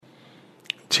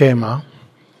जय माँ।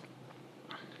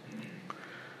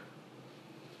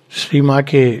 श्री माँ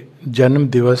के जन्म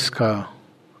दिवस का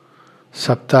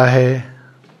सप्ताह है,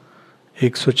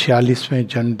 146वें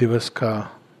जन्म दिवस का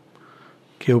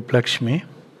के उपलक्ष्य में,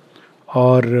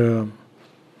 और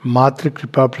मातृ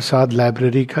कृपा प्रसाद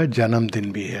लाइब्रेरी का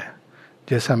जन्मदिन भी है,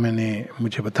 जैसा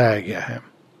मुझे बताया गया है।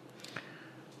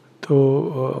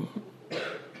 तो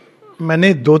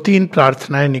मैंने 2-3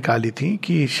 प्रार्थनाएं निकाली थी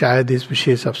कि शायद इस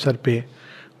विशेष अवसर पे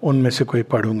उनमें से कोई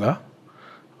पढ़ूंगा,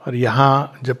 और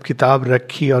यहाँ जब किताब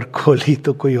रखी और खोली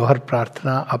तो कोई और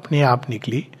प्रार्थना अपने आप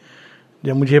निकली,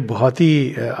 जो मुझे बहुत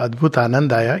ही अद्भुत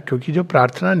आनंद आया, क्योंकि जो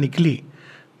प्रार्थना निकली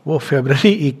वो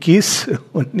फरवरी 21,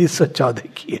 1914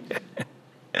 की है।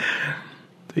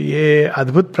 तो ये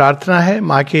अद्भुत प्रार्थना है।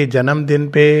 माँ के जन्मदिन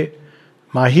पे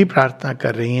माँ ही प्रार्थना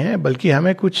कर रही हैं, बल्कि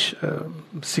हमें कुछ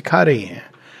सिखा रही हैं,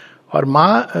 और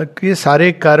माँ के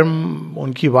सारे कर्म,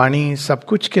 उनकी वाणी, सब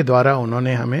कुछ के द्वारा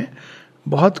उन्होंने हमें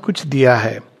बहुत कुछ दिया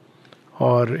है।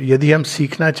 और यदि हम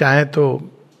सीखना चाहें तो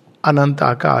अनंत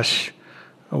आकाश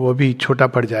वो भी छोटा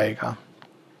पड़ जाएगा।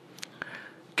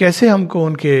 कैसे हमको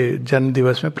उनके जन्म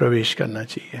दिवस में प्रवेश करना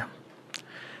चाहिए?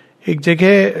 एक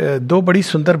जगह 2 बड़ी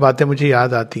सुंदर बातें मुझे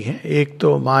याद आती हैं। एक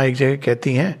तो माँ एक जगह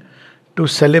कहती हैं, to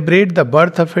celebrate the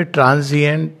birth of A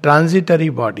transitory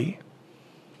body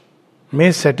may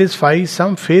satisfy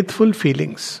some faithful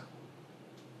feelings,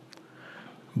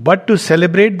 but to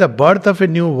celebrate the birth of a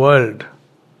new world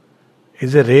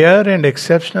is a rare and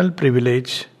exceptional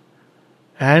privilege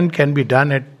and can be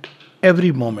done at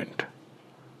every moment.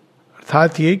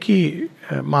 अर्थात ये कि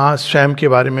माँ स्वयं के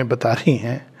बारे में बता रही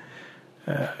हैं,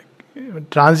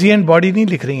 ट्रांजिएंट बॉडी नहीं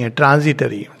लिख रही हैं,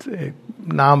 ट्रांजिटरी,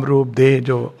 नाम रूप देह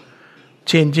जो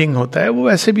चेंजिंग होता है, वो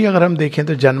वैसे भी अगर हम देखें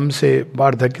तो जन्म से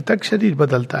वार्धक्य तक शरीर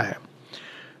बदलता है।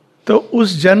 तो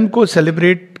उस जन्म को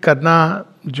सेलिब्रेट करना,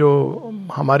 जो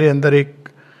हमारे अंदर एक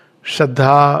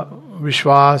श्रद्धा,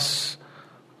 विश्वास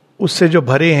उससे जो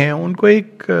भरे हैं, उनको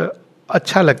एक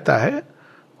अच्छा लगता है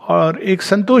और एक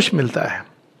संतोष मिलता है।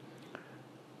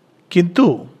 किंतु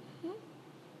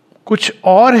कुछ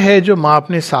और है जो माँ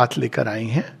अपने साथ लेकर आई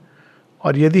हैं,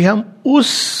 और यदि हम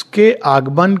उसके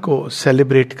आगमन को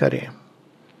सेलिब्रेट करें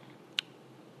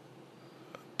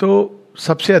तो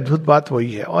सबसे अद्भुत बात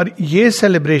वही है। और ये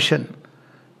सेलिब्रेशन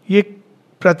ये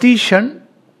प्रति क्षण,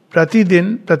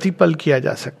 प्रतिदिन, प्रतिपल किया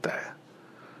जा सकता है,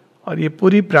 और ये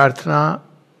पूरी प्रार्थना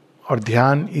और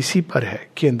ध्यान इसी पर है,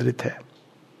 केंद्रित है।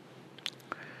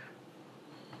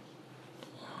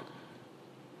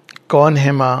 कौन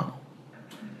है माँ?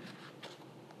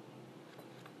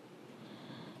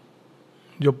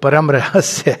 जो परम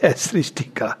रहस्य है सृष्टि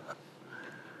का।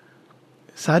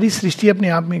 सारी सृष्टि अपने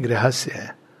आप में एक रहस्य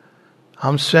है।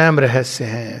 हम स्वयं रहस्य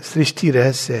हैं, सृष्टि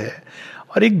रहस्य है,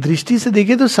 और एक दृष्टि से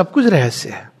देखें तो सब कुछ रहस्य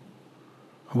है,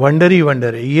 वंडर ही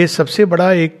वंडर है। ये सबसे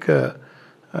बड़ा एक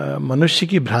मनुष्य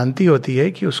की भ्रांति होती है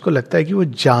कि उसको लगता है कि वो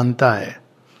जानता है,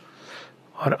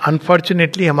 और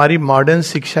अनफॉर्चुनेटली हमारी मॉडर्न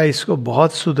शिक्षा इसको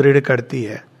बहुत सुदृढ़ करती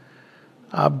है।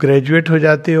 आप ग्रेजुएट हो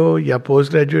जाते हो या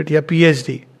पोस्ट ग्रेजुएट या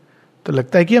पीएचडी, तो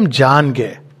लगता है कि हम जान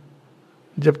गए,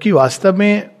 जबकि वास्तव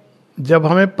में जब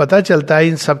हमें पता चलता है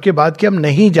इन सब के बाद कि हम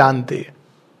नहीं जानते,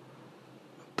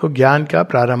 तो ज्ञान का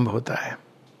प्रारंभ होता है।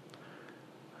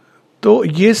 तो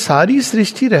ये सारी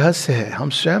सृष्टि रहस्य है, हम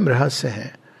स्वयं रहस्य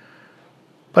हैं,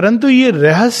 परंतु ये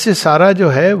रहस्य सारा जो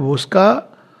है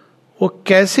वो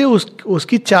कैसे,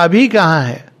 उसकी चाबी कहाँ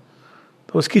है?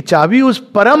 तो उसकी चाबी उस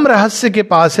परम रहस्य के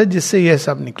पास है जिससे यह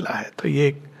सब निकला है। तो ये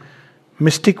एक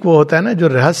मिस्टिक वो होता है ना, जो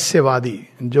रहस्यवादी,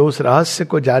 जो उस रहस्य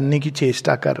को जानने की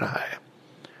चेष्टा कर रहा है।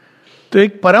 तो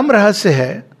एक परम रहस्य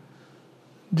है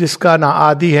जिसका ना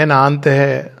आदि है ना अंत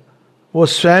है, वो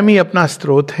स्वयं ही अपना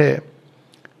स्रोत है,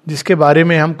 जिसके बारे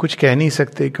में हम कुछ कह नहीं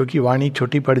सकते, क्योंकि वाणी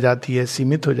छोटी पड़ जाती है,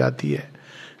 सीमित हो जाती है।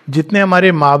 जितने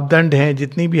हमारे मापदंड हैं,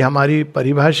 जितनी भी हमारी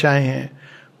परिभाषाएं हैं,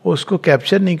 वो उसको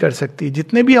कैप्चर नहीं कर सकती।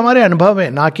 जितने भी हमारे अनुभव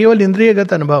हैं, ना केवल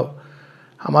इंद्रियगत अनुभव,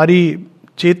 हमारी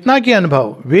चेतना के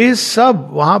अनुभव, वे सब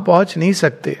वहाँ पहुँच नहीं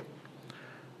सकते,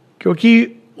 क्योंकि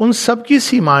उन सब की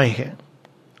सीमाएं हैं।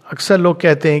 अक्सर लोग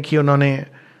कहते हैं कि उन्होंने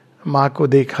माँ को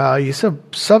देखा, ये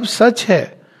सब सच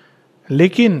है,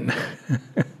 लेकिन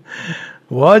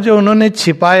वह जो उन्होंने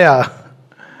छिपाया,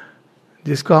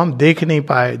 जिसको हम देख नहीं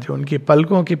पाए, जो उनकी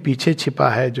पलकों के पीछे छिपा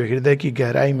है, जो हृदय की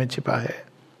गहराई में छिपा है,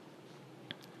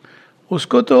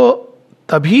 उसको तो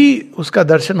तभी उसका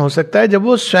दर्शन हो सकता है जब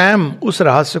वो स्वयं उस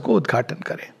रहस्य को उद्घाटन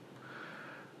करे।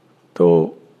 तो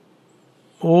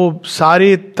वो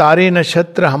सारे तारे,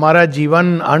 नक्षत्र, हमारा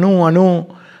जीवन, अणु अणु,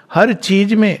 हर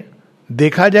चीज में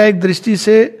देखा जाए एक दृष्टि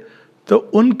से, तो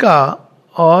उनका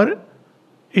और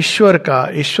ईश्वर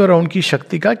और उनकी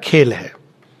शक्ति का खेल है।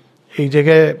 एक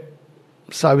जगह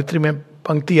सावित्री में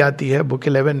पंक्ति आती है बुक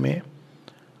 11 में,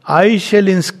 I shall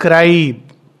inscribe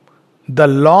the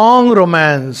long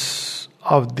romance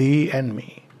of the and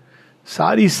me.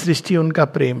 सारी सृष्टि उनका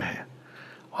प्रेम है,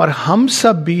 और हम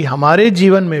सब भी, हमारे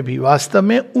जीवन में भी वास्तव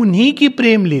में उन्हीं की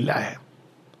प्रेम लीला है।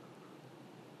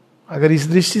 अगर इस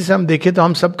दृष्टि से हम देखें तो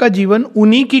हम सबका जीवन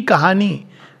उन्हीं की कहानी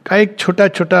का एक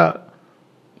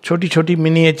छोटी छोटी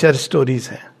मिनिएचर स्टोरीज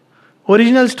है।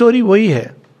 ओरिजिनल स्टोरी वही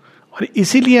है, और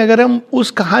इसीलिए अगर हम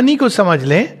उस कहानी को समझ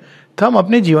लें तो हम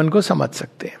अपने जीवन को समझ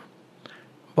सकते हैं।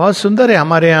 बहुत सुंदर है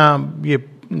हमारे यहाँ ये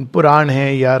पुराण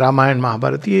है या रामायण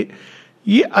महाभारत,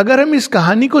 ये अगर हम इस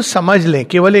कहानी को समझ लें,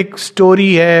 केवल एक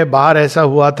स्टोरी है, बाहर ऐसा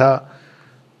हुआ था,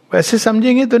 वैसे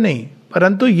समझेंगे तो नहीं,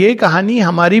 परंतु ये कहानी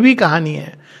हमारी भी कहानी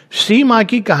है। श्री माँ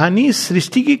की कहानी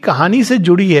सृष्टि की कहानी से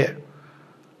जुड़ी है,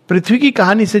 पृथ्वी की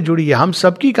कहानी से जुड़ी है, हम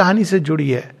सबकी कहानी से जुड़ी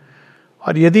है।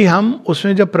 और यदि हम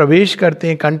उसमें जब प्रवेश करते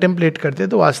हैं, कंटेम्पलेट करते हैं,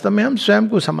 तो वास्तव में हम स्वयं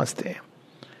को समझते हैं।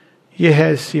 यह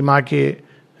है श्री माँ के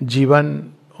जीवन,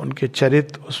 उनके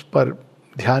चरित्र, उस पर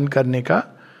ध्यान करने का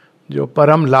जो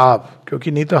परम लाभ।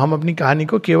 क्योंकि नहीं तो हम अपनी कहानी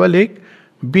को केवल एक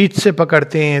बीच से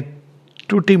पकड़ते हैं,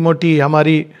 टूटी मोटी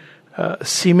हमारी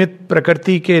सीमित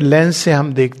प्रकृति के लेंस से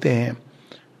हम देखते हैं,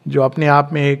 जो अपने आप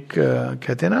में एक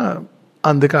कहते हैं ना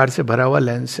अंधकार से भरा हुआ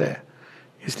लेंस है,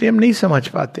 इसलिए हम नहीं समझ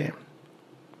पाते हैं।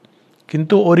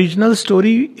 किंतु ओरिजिनल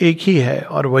स्टोरी एक ही है,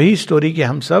 और वही स्टोरी के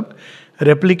हम सब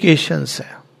रेप्लिकेशंस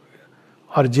हैं,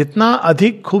 और जितना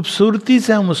अधिक खूबसूरती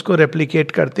से हम उसको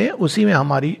रेप्लिकेट करते हैं, उसी में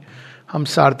हम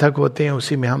सार्थक होते हैं,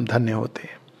 उसी में हम धन्य होते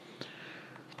हैं।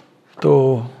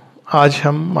 तो आज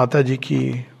हम माता जी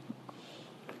की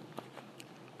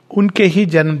उनके ही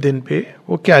जन्मदिन पे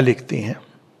वो क्या लिखती हैं।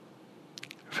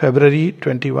 फरवरी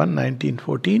 21,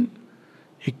 1914,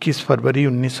 21 फरवरी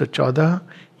 1914।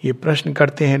 ये प्रश्न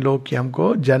करते हैं लोग कि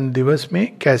हमको जन्म दिवस में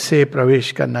कैसे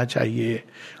प्रवेश करना चाहिए,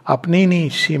 अपनी नहीं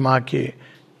श्री माँ के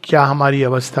क्या हमारी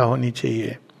अवस्था होनी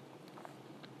चाहिए।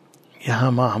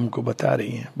 यहाँ माँ हमको बता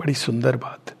रही हैं बड़ी सुंदर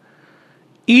बात।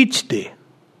 Each day,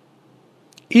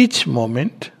 each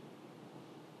moment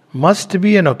must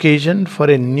be an occasion for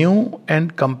a new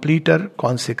and completer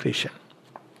consecration।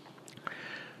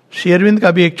 Shri Arvind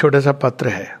का भी एक छोटा सा पत्र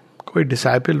है, कोई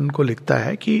डिसाइपल उनको लिखता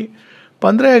है कि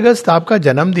 15 अगस्त आपका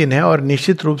जन्मदिन है, और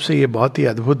निश्चित रूप से ये बहुत ही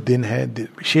अद्भुत दिन है,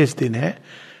 विशेष दिन है,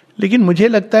 लेकिन मुझे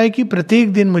लगता है कि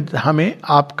प्रत्येक दिन हमें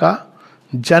आपका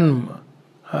जन्म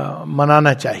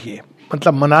मनाना चाहिए।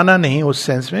 मतलब मनाना नहीं उस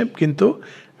सेंस में, किंतु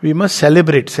we must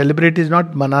celebrate. Celebrate is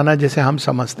not मनाना जैसे हम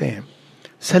समझते हैं,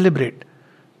 सेलिब्रेट।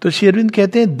 तो श्री अरविंद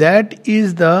कहते हैं that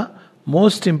is the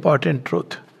most important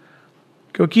truth.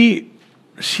 क्योंकि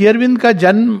श्री अरविंद का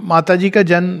जन्म, माता जी का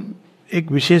जन्म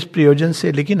एक विशेष प्रयोजन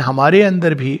से, लेकिन हमारे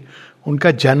अंदर भी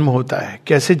उनका जन्म होता है।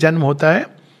 कैसे जन्म होता है?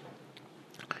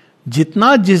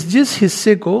 जितना जिस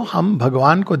हिस्से को हम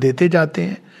भगवान को देते जाते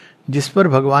हैं, जिस पर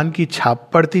भगवान की छाप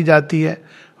पड़ती जाती है,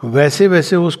 वैसे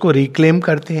वैसे उसको रिक्लेम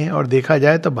करते हैं, और देखा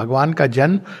जाए तो भगवान का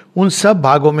जन्म उन सब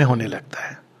भागों में होने लगता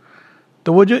है।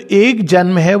 तो वो जो एक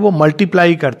जन्म है वो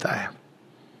मल्टीप्लाई करता है।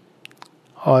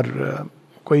 और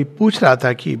कोई पूछ रहा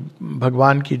था कि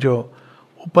भगवान की जो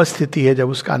उपस्थिति है, जब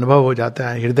उसका अनुभव हो जाता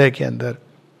है हृदय के अंदर,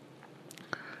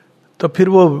 तो फिर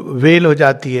वो वेल हो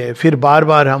जाती है, फिर बार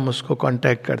बार हम उसको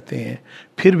कांटेक्ट करते हैं,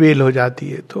 फिर वेल हो जाती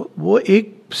है। तो वो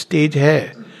एक स्टेज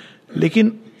है,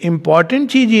 लेकिन इंपॉर्टेंट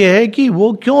चीज ये है कि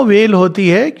वो क्यों वेल होती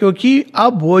है, क्योंकि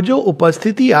अब वो जो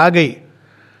उपस्थिति आ गई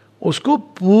उसको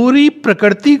पूरी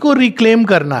प्रकृति को रिक्लेम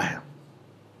करना है।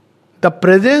 The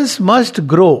presence must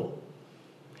grow.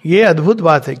 ये अद्भुत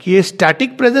बात है कि ये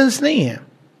स्टैटिक प्रेजेंस नहीं है,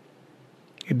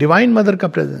 डिवाइन मदर का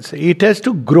प्रेजेंस है। It has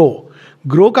to grow.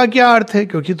 Grow का क्या अर्थ है?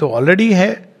 क्योंकि तो ऑलरेडी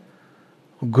है।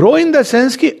 ग्रो इन द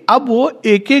सेंस कि अब वो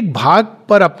एक एक भाग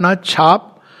पर अपना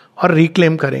छाप और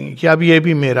रिक्लेम करेंगे कि अब ये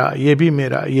भी मेरा, ये भी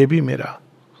मेरा, ये भी मेरा।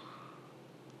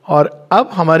 और अब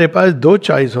हमारे पास दो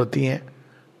चॉइस होती हैं,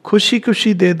 खुशी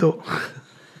खुशी दे दो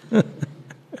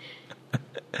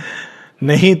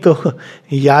नहीं तो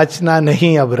याचना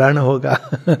नहीं, अब रण होगा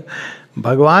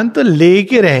भगवान तो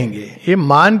लेके रहेंगे, ये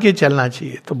मान के चलना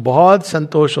चाहिए। तो बहुत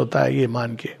संतोष होता है ये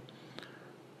मान के।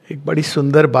 एक बड़ी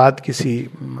सुंदर बात किसी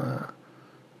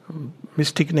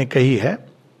मिस्टिक ने कही है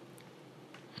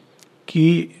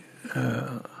कि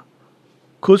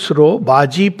खुश रो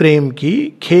बाजी प्रेम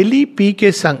की, खेली पी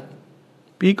के संग।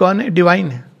 पी कौन है? डिवाइन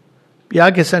है। पिया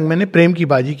के संग मैंने प्रेम की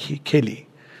बाजी खेली।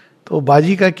 तो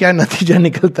बाजी का क्या नतीजा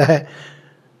निकलता है?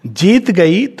 जीत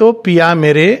गई तो पिया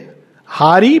मेरे,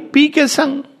 हारी पी के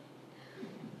संग।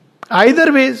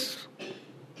 आइदर वेज,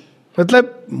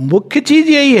 मतलब मुख्य चीज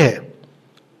यही है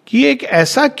कि एक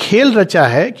ऐसा खेल रचा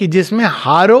है कि जिसमें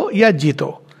हारो या जीतो,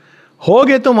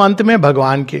 होगे तुम अंत में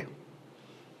भगवान के।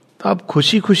 तो आप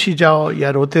खुशी खुशी जाओ या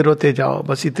रोते रोते जाओ,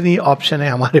 बस इतनी ऑप्शन है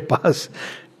हमारे पास।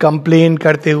 कंप्लेन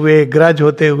करते हुए, ग्रज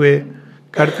होते हुए,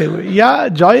 करते हुए, या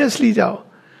जॉयसली जाओ।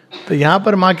 तो यहां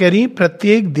पर मां कह रही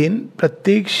प्रत्येक दिन,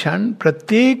 प्रत्येक क्षण,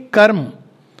 प्रत्येक कर्म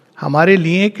हमारे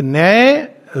लिए एक नए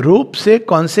रूप से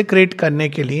कॉन्सेक्रेट करने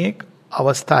के लिए एक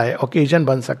अवस्था है, ओकेजन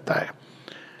बन सकता है।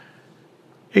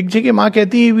 एक जगह मां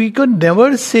कहती है we could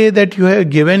never say that you have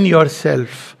given your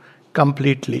self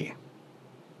completely,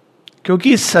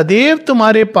 क्योंकि सदैव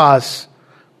तुम्हारे पास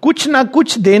कुछ ना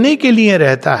कुछ देने के लिए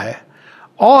रहता है,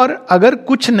 और अगर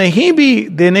कुछ नहीं भी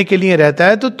देने के लिए रहता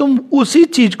है तो तुम उसी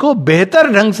चीज को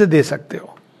बेहतर ढंग से दे सकते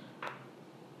हो।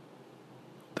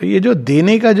 तो ये जो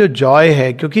देने का जो जॉय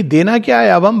है, क्योंकि देना क्या है,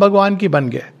 अब हम भगवान की बन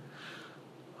गए,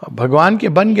 भगवान के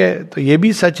बन गए, तो ये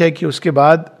भी सच है कि उसके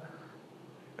बाद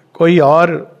कोई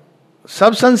और,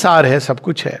 सब संसार है, सब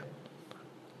कुछ है,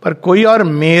 पर कोई और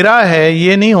मेरा है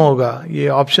ये नहीं होगा। ये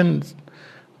ऑप्शन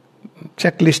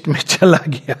चेकलिस्ट में चला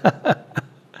गया।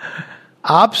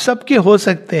 आप सबके हो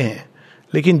सकते हैं,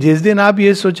 लेकिन जिस दिन आप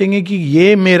ये सोचेंगे कि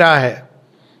ये मेरा है,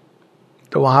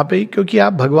 तो वहां पे, क्योंकि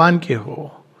आप भगवान के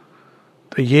हो,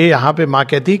 तो ये यहां पे मां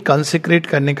कहती कंसेक्रेट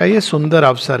करने का ये सुंदर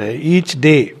अवसर है। ईच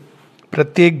डे,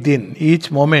 प्रत्येक दिन,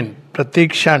 ईच मोमेंट,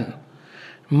 प्रत्येक क्षण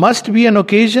must be an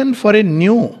occasion for a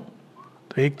new.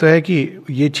 तो एक तो है कि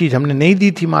ये चीज हमने नहीं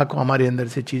दी थी मां को, हमारे अंदर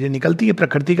से चीजें निकलती है,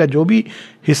 प्रकृति का जो भी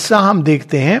हिस्सा हम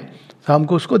देखते हैं तो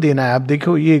हमको उसको देना है। आप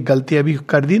देखो ये गलती अभी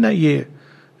कर दी ना ये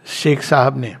शेख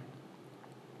साहब ने,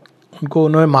 उनको,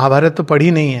 उन्होंने महाभारत तो पढ़ी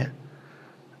नहीं है,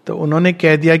 तो उन्होंने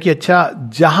कह दिया कि अच्छा,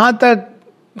 जहां तक,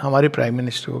 हमारे प्राइम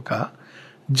मिनिस्टर को कहा,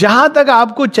 जहां तक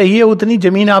आपको चाहिए उतनी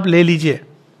जमीन आप ले लीजिए,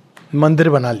 मंदिर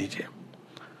बना लीजिए।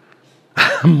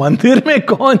 मंदिर में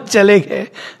कौन चले गए,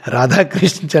 राधा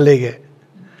कृष्ण चले गए,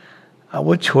 अब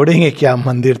वो छोड़ेंगे क्या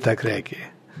मंदिर तक रह के।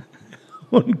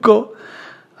 उनको,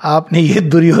 आपने, ये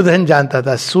दुर्योधन जानता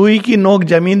था, सुई की नोक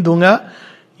जमीन दूंगा,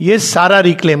 ये सारा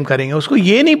रिक्लेम करेंगे। उसको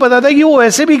ये नहीं पता था कि वो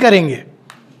ऐसे भी करेंगे।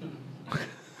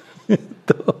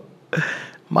 तो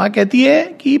मां कहती है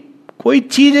कि कोई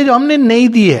चीज है जो हमने नहीं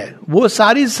दी है, वो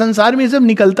सारी संसार में सब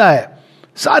निकलता है,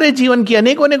 सारे जीवन की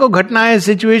अनेकों अनेकों घटनाएं,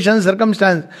 सिचुएशन,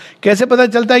 सर्कमस्टांस। कैसे पता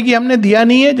चलता है कि हमने दिया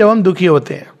नहीं है? जब हम दुखी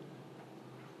होते हैं।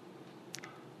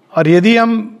 और यदि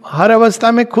हम हर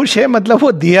अवस्था में खुश है, मतलब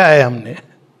वो दिया है हमने।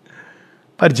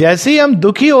 पर जैसे ही हम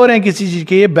दुखी हो रहे हैं किसी चीज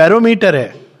के, ये बैरोमीटर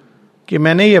है कि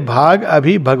मैंने ये भाग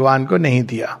अभी भगवान को नहीं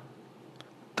दिया,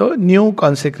 तो न्यू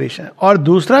कॉन्सेक्रेशन। और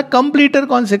दूसरा कंप्लीटर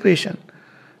कॉन्सेक्रेशन।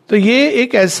 तो ये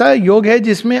एक ऐसा योग है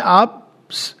जिसमें आप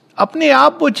अपने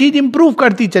आप वो चीज इंप्रूव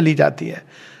करती चली जाती है।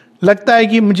 लगता है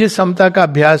कि मुझे समता का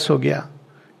अभ्यास हो गया।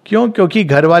 क्यों? क्योंकि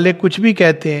घर वाले कुछ भी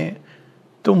कहते हैं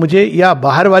तो मुझे, या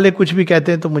बाहर वाले कुछ भी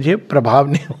कहते हैं तो मुझे प्रभाव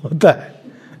नहीं होता है।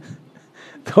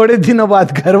 थोड़े दिनों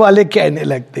बाद घर वाले कहने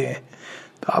लगते हैं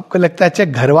तो आपको लगता है अच्छा,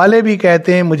 घर वाले भी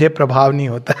कहते हैं, मुझे प्रभाव नहीं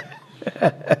होता है।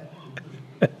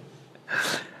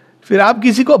 फिर आप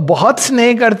किसी को बहुत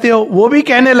स्नेह करते हो, वो भी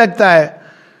कहने लगता है।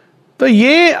 तो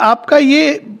ये आपका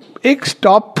ये एक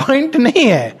स्टॉप पॉइंट नहीं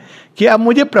है कि अब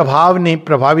मुझे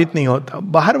प्रभावित नहीं होता।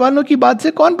 बाहर वालों की बात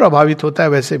से कौन प्रभावित होता है?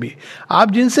 वैसे भी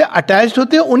आप जिनसे अटैच्ड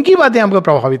होते हो उनकी बातें आपको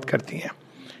प्रभावित करती हैं।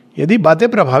 यदि बातें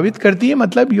प्रभावित करती है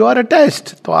मतलब यू आर अटैच्ड,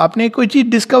 तो आपने कोई चीज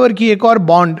डिस्कवर की, एक और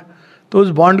बॉन्ड, तो उस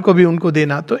बॉन्ड को भी उनको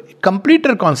देना। तो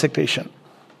कंप्लीटर कॉन्सेक्रेशन।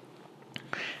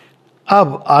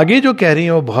 अब आगे जो कह रही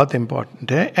है वो बहुत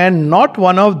इंपॉर्टेंट है। And not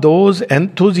one of those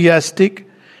enthusiastic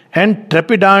and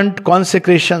trepidant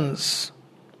consecrations,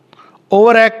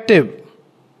 over active,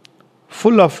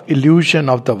 full of illusion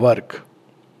of the work.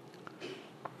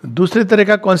 दूसरे तरह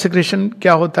का कॉन्सेक्रेशन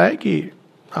क्या होता है कि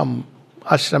हम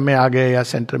आश्रम में आ गए या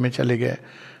सेंटर में चले गए,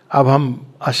 अब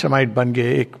हम आश्रमाइट बन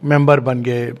गए, एक मेंबर बन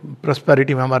गए,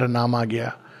 प्रॉस्पेरिटी में हमारा नाम आ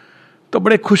गया, तो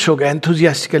बड़े खुश हो गए,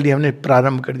 एंथुजियास्टिकली हमने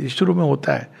प्रारंभ कर दिया। शुरू में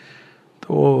होता है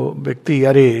तो वो व्यक्ति,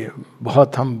 अरे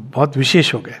हम बहुत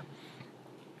विशेष हो गए।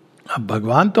 अब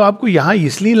भगवान तो आपको यहाँ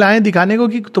इसलिए लाए दिखाने को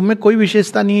कि तुम में कोई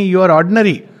विशेषता नहीं है, यू आर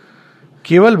ऑर्डिनरी,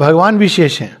 केवल भगवान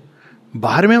विशेष हैं।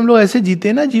 बाहर में हम लोग ऐसे जीते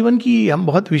हैं ना जीवन की, हम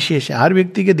बहुत विशेष हैं। हर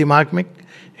व्यक्ति के दिमाग में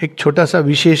एक छोटा सा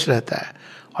विशेष रहता है।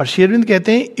 और श्री अरविंद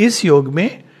कहते हैं इस योग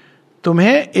में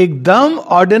तुम्हें एकदम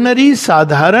ऑर्डिनरी,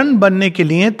 साधारण बनने के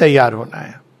लिए तैयार होना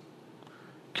है।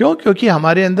 क्यों? क्योंकि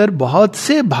हमारे अंदर बहुत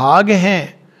से भाग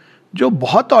हैं जो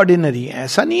बहुत ऑर्डिनरी है।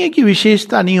 ऐसा नहीं है कि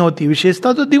विशेषता नहीं होती,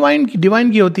 विशेषता तो डिवाइन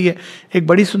की होती है। एक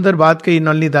बड़ी सुंदर बात कही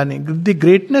नलिदा ने, the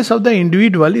greatness of the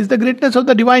individual is the greatness of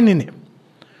the divine in him.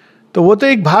 तो वो तो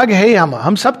एक भाग है ही,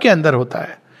 हम सबके अंदर होता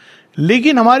है।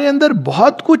 लेकिन हमारे अंदर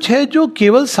बहुत कुछ है जो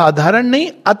केवल साधारण नहीं,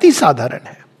 अति साधारण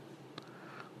है।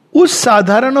 उस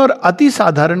साधारण और अति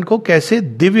साधारण को कैसे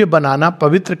दिव्य बनाना,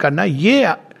 पवित्र करना,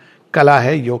 ये कला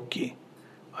है योग की।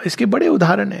 इसके बड़े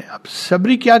उदाहरण हैं. अब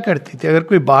शबरी क्या करती थी? अगर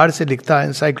कोई बाहर से लिखता,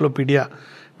 एनसाइक्लोपीडिया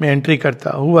में एंट्री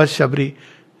करता, who was Shabari,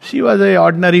 she was a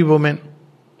ordinary woman.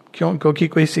 क्यों? क्योंकि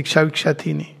कोई शिक्षा विक्षा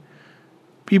थी नहीं.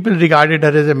 People regarded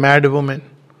her as a mad women.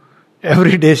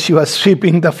 Every day she was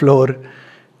sweeping the floor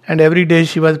and every day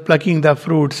she was plucking the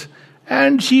fruits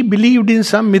and she believed in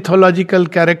some mythological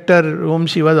character whom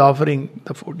she was offering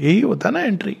the food. यही होता ना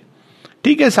entry.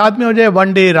 ठीक है, साथ में हो जाए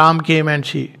one day Ram came and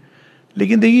she.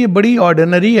 लेकिन देखिए, बड़ी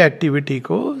ऑर्डिनरी एक्टिविटी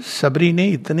को सबरी ने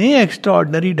इतने एक्स्ट्रा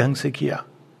ऑर्डिनरी ढंग से किया.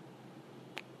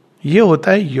 ये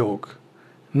होता है योग.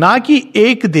 ना कि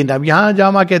एक दिन, अब यहां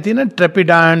जहां मां कहती है ना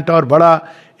ट्रेपिडेंट और बड़ा,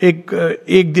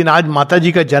 एक दिन आज माता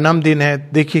जी का जन्मदिन है,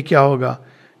 देखिए क्या होगा,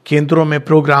 केंद्रों में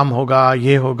प्रोग्राम होगा,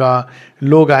 ये होगा,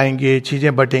 लोग आएंगे,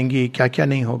 चीजें बटेंगी, क्या क्या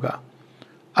नहीं होगा.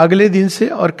 अगले दिन से,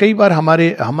 और कई बार हमारे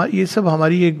ये सब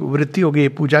हमारी एक वृत्ति हो गई.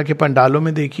 पूजा के पंडालों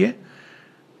में देखिए,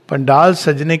 पंडाल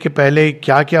सजने के पहले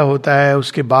क्या क्या होता है,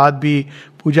 उसके बाद भी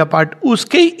पूजा पाठ,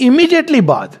 उसके इमीडिएटली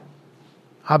बाद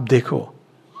आप देखो,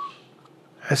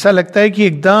 ऐसा लगता है कि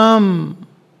एकदम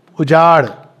उजाड़.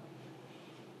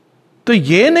 तो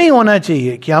ये नहीं होना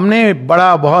चाहिए कि हमने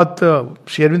बड़ा बहुत,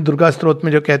 शेरविंद दुर्गा स्तोत्र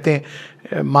में जो कहते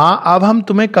हैं, मां अब हम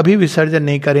तुम्हें कभी विसर्जन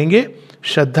नहीं करेंगे,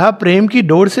 श्रद्धा प्रेम की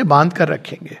डोर से बांध कर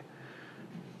रखेंगे.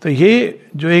 तो ये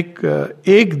जो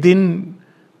एक दिन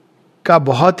का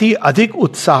बहुत ही अधिक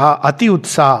उत्साह, अति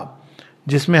उत्साह,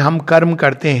 जिसमें हम कर्म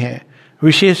करते हैं,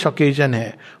 विशेष ओकेजन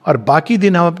है, और बाकी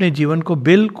दिन हम अपने जीवन को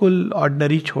बिल्कुल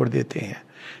ऑर्डिनरी छोड़ देते हैं.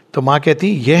 तो मां कहती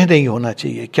यह नहीं होना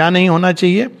चाहिए. क्या नहीं होना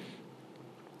चाहिए?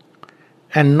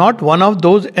 And not one of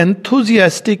those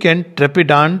enthusiastic and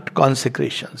trepidant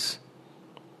consecrations.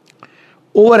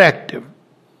 Over active,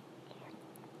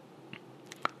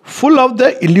 full of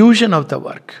the illusion of the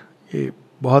work. ये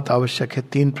बहुत आवश्यक है.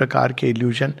 3 प्रकार के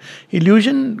इल्यूजन.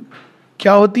 इल्यूजन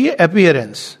क्या होती है?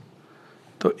 अपीयरेंस.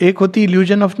 तो एक होती है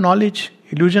illusion of knowledge.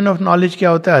 Illusion of knowledge क्या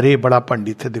होता है? अरे बड़ा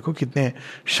पंडित है, देखो कितने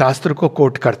शास्त्र को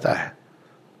कोट करता है.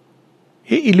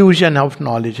 ये इल्यूजन ऑफ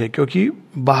नॉलेज है, क्योंकि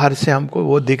बाहर से हमको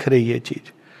वो दिख रही है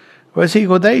चीज. वैसे ही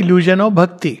होता है इल्यूजन ऑफ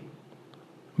भक्ति.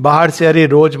 बाहर से अरे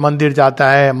रोज मंदिर जाता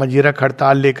है, मंजीरा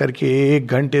खड़ताल लेकर के 1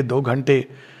 घंटे 2 घंटे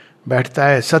बैठता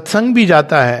है, सत्संग भी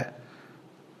जाता है.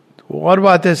 तो और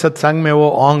बात है, सत्संग में वो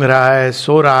ओंग रहा है,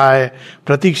 सो रहा है,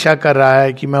 प्रतीक्षा कर रहा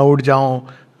है कि मैं उठ जाऊं,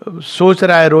 सोच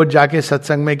रहा है रोज जाके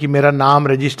सत्संग में कि मेरा नाम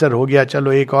रजिस्टर हो गया,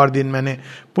 चलो एक और दिन मैंने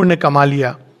पुण्य कमा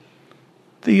लिया.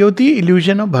 तो ये होती है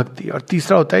इल्यूजन ऑफ भक्ति. और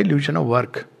तीसरा होता है illusion of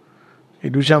work.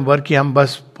 Illusion of work कि हम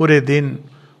बस पूरे दिन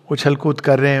उछल कूद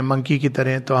कर रहे हैं मंकी की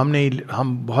तरह, तो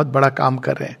हम बहुत बड़ा काम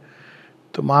कर रहे हैं.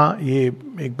 तो माँ, ये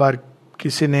एक बार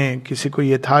किसी को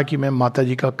ये था कि मैं माता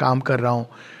जी का काम कर रहा हूँ.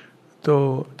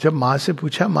 तो जब माँ से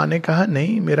पूछा, माँ ने कहा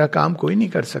नहीं, मेरा काम कोई नहीं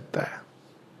कर सकता है,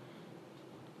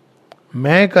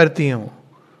 मैं करती हूँ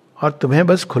और तुम्हें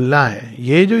बस खुलना है.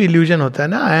 ये जो इल्यूजन होता है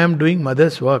ना, I am doing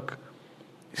mother's work,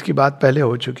 इसकी बात पहले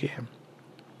हो चुकी है.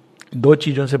 2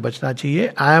 चीजों से बचना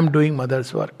चाहिए, I am doing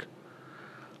mother's work,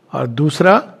 और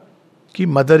दूसरा कि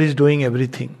मदर इज डूइंग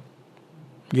एवरीथिंग.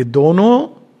 ये दोनों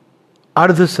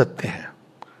अर्ध सत्य हैं.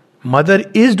 Mother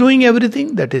is doing everything,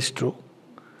 that is true,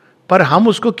 पर हम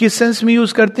उसको किस सेंस में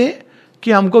यूज करते हैं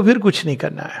कि हमको फिर कुछ नहीं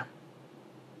करना है,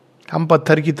 हम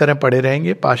पत्थर की तरह पड़े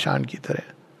रहेंगे, पाषाण की तरह.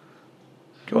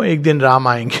 क्यों? एक दिन राम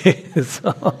आएंगे.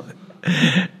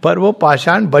 पर वो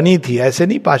पाषाण बनी थी, ऐसे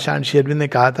नहीं पाषाण. शेरविंद ने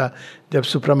कहा था, जब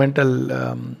सुपरामेंटल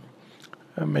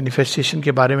मैनिफेस्टेशन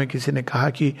के बारे में किसी ने कहा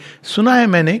कि सुना है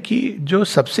मैंने कि जो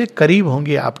सबसे करीब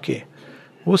होंगे आपके,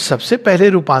 वो सबसे पहले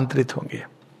रूपांतरित होंगे.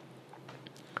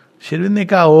 शेरविंद ने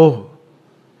कहा, ओह,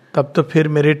 तब तो फिर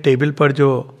मेरे टेबल पर जो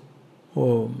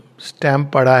वो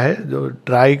स्टैम्प पड़ा है जो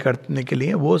ड्राई करने के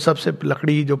लिए, वो सबसे,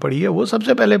 लकड़ी जो पड़ी है वो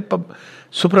सबसे पहले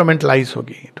सुपरामेंटलाइज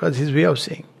होगी. It was his way of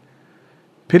saying.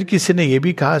 फिर किसी ने ये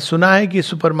भी कहा, सुना है कि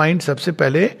सुपर माइंड सबसे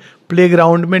पहले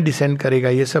प्लेग्राउंड में डिसेंड करेगा.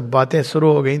 ये सब बातें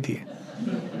शुरू हो गई थी.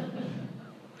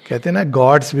 कहते हैं ना,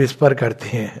 गॉड्स विस्पर करते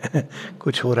हैं,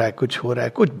 कुछ हो रहा है, कुछ हो रहा है,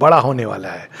 कुछ बड़ा होने वाला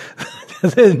है.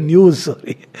 जैसे न्यूज हो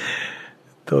रही है.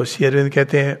 तो शेरविंद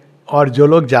कहते हैं, और जो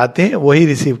लोग जाते हैं वही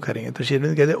रिसीव करेंगे. तो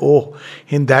शेरविंद कहते हैं, oh,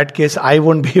 in that case I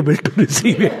won't be able to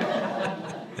receive it.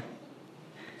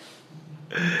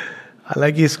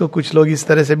 हालांकि इसको कुछ लोग इस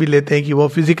तरह से भी लेते हैं कि वो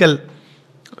फिजिकल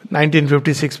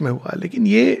 1956 में हुआ, लेकिन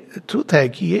ये ट्रूथ है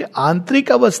कि ये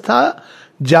आंतरिक अवस्था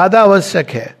ज्यादा आवश्यक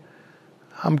है.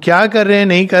 हम क्या कर रहे हैं,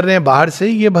 नहीं कर रहे हैं बाहर से,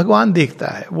 ये भगवान देखता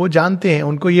है, वो जानते हैं,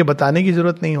 उनको ये बताने की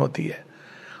जरूरत नहीं होती है.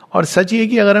 और सच ये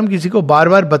कि अगर हम किसी को बार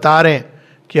बार बता रहे हैं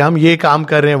कि हम ये काम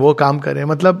कर रहे हैं, वो काम कर रहे हैं,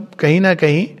 मतलब कहीं ना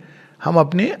कहीं हम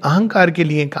अपने अहंकार के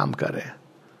लिए काम कर रहे हैं.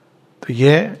 तो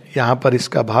यह यहां पर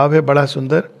इसका भाव है बड़ा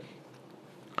सुंदर.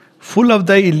 Full of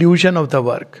the illusion of the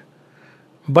work.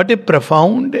 But a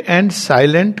profound and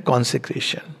silent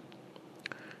consecration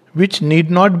which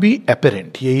need not be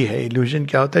apparent. यही है इल्यूजन.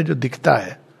 क्या होता है? जो दिखता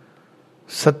है.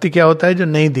 सत्य क्या होता है? जो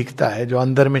नहीं दिखता है, जो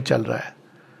अंदर में चल रहा है.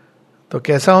 तो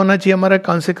कैसा होना चाहिए हमारा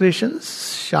कॉन्सेक्रेशन?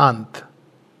 शांत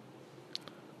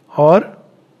और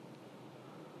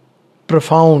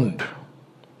प्रोफाउंड,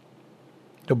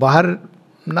 जो बाहर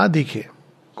ना दिखे.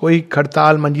 कोई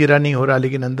खड़ताल मंजीरा नहीं हो रहा,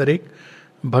 लेकिन अंदर एक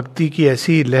भक्ति की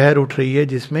ऐसी लहर उठ रही है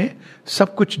जिसमें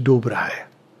सब कुछ डूब रहा है,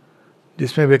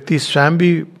 जिसमें व्यक्ति स्वयं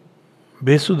भी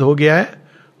बेसुध हो गया है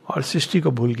और सृष्टि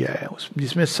को भूल गया है,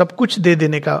 जिसमें सब कुछ दे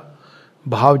देने का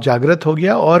भाव जागृत हो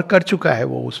गया और कर चुका है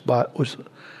वो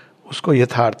उसको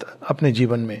यथार्थ अपने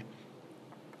जीवन में.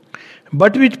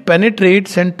 But which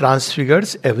penetrates and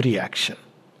transfigures every action.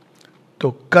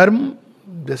 तो कर्म,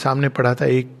 जैसा हमने पढ़ा था,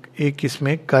 एक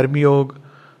इसमें कर्मयोग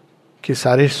के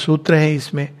सारे सूत्र हैं,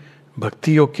 इसमें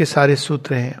भक्ति योग के सारे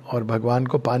सूत्र हैं, और भगवान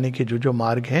को पाने के जो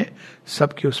मार्ग हैं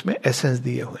सबके उसमें एसेंस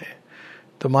दिए हुए हैं.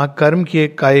 तो माँ कर्म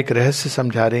का एक रहस्य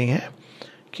समझा रही हैं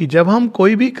कि जब हम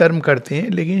कोई भी कर्म करते हैं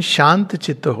लेकिन शांत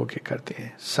चित्त होकर करते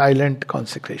हैं, साइलेंट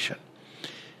कॉन्सेक्रेशन.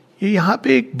 ये यहाँ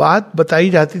पे एक बात बताई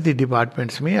जाती थी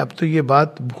डिपार्टमेंट्स में, अब तो ये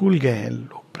बात भूल गए हैं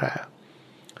लोग प्राय.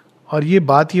 और ये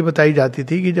बात ये बताई जाती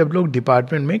थी कि जब लोग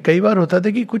डिपार्टमेंट में, कई बार होता था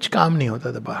कि कुछ काम नहीं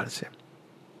होता था बाहर से,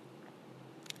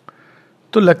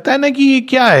 तो लगता है ना कि ये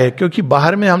क्या है, क्योंकि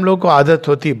बाहर में हम लोग को आदत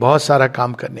होती है बहुत सारा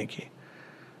काम करने की.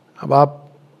 अब आप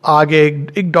आगे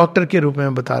एक डॉक्टर के रूप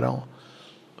में बता रहा हूँ,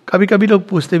 कभी कभी लोग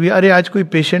पूछते भी, अरे आज कोई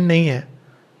पेशेंट नहीं है.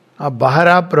 आप बाहर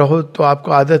आप रहो तो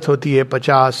आपको आदत होती है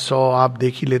 50-100 आप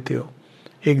देख ही लेते हो.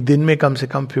 एक दिन में कम से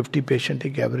कम 50 पेशेंट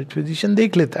एक एवरेज फिजिशियन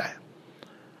देख लेता है.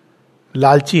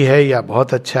 लालची है या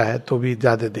बहुत अच्छा है तो भी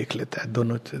ज्यादा देख लेता है,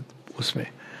 दोनों उसमें.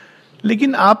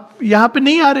 लेकिन आप यहां पे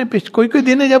नहीं आ रहे, कोई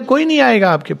दिन है जब कोई नहीं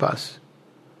आएगा आपके पास.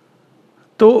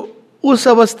 तो उस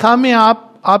अवस्था में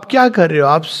आप क्या कर रहे हो?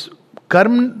 आप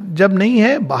कर्म जब नहीं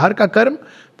है, बाहर का कर्म,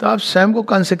 तो आप स्वयं को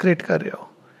कॉन्सेक्रेट कर रहे हो,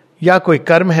 या कोई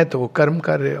कर्म है तो वो कर्म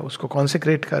कर रहे हो, उसको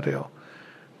कॉन्सेक्रेट कर रहे हो.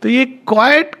 तो ये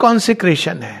क्वाइट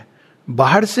कॉन्सेक्रेशन है.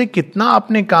 बाहर से कितना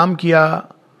आपने काम किया,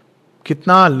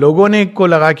 कितना लोगों ने को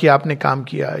लगा कि आपने काम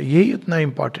किया, यही उतना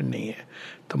इंपॉर्टेंट नहीं है.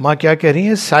 तो माँ क्या कह रही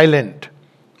है? साइलेंट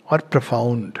और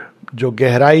प्रोफाउंड, जो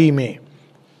गहराई में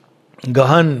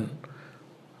गहन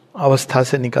अवस्था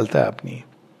से निकलता है अपनी.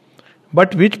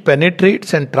 But which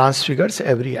penetrates and transfigures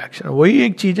every action. वही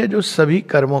एक चीज है जो सभी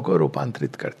कर्मों को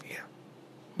रूपांतरित करती है,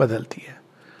 बदलती है,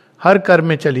 हर कर्म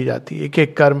में चली जाती है.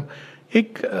 एक कर्म,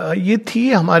 ये थी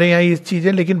हमारे यहाँ ये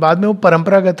चीजें, लेकिन बाद में वो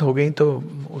परंपरागत हो गई, तो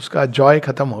उसका जॉय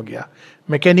खत्म हो गया,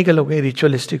 मैकेनिकल हो गई,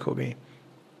 रिचुअलिस्टिक हो गई.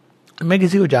 मैं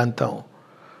किसी को जानता हूँ,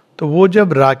 तो वो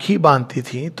जब राखी बांधती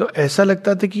थी तो ऐसा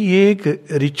लगता था कि ये एक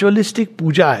रिचुअलिस्टिक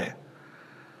पूजा है,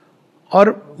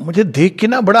 और मुझे देख के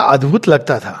ना बड़ा अद्भुत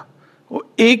लगता था. वो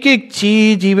एक एक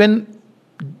चीज, इवन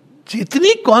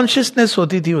इतनी कॉन्शियसनेस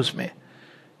होती थी उसमें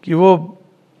कि वो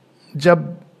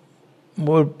जब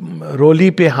वो रोली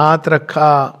पे हाथ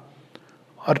रखा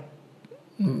और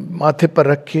माथे पर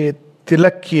रखे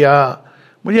तिलक किया,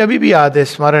 मुझे अभी भी याद है,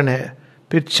 स्मरण है.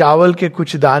 फिर चावल के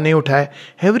कुछ दाने उठाए,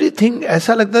 एवरीथिंग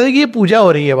ऐसा लगता था कि ये पूजा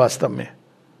हो रही है वास्तव में.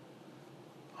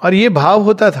 और ये भाव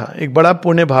होता था, एक बड़ा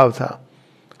पुण्य भाव था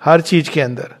हर चीज के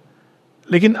अंदर.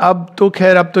 लेकिन अब तो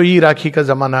खैर, अब तो ई राखी का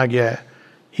जमाना आ गया है,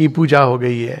 ई पूजा हो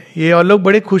गई है, ये और लोग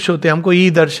बड़े खुश होते हैं, हमको ई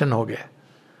दर्शन हो गए.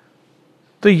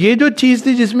 तो ये जो चीज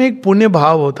थी जिसमें एक पुण्य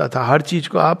भाव होता था, हर चीज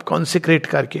को आप कॉन्सेक्रेट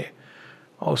करके,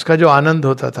 और उसका जो आनंद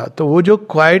होता था, तो वो जो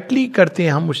क्वाइटली करते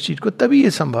हैं हम उस चीज को, तभी ये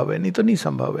संभव है, नहीं तो नहीं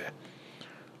संभव है.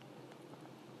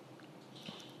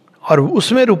 और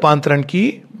उसमें रूपांतरण की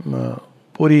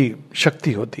पूरी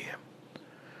शक्ति होती है.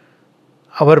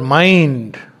 Our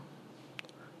mind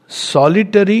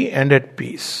solitary and at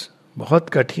peace. बहुत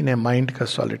कठिन है माइंड का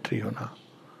सॉलिटरी होना.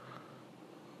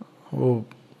 वो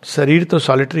शरीर तो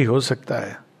सॉलिटरी हो सकता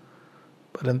है,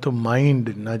 परंतु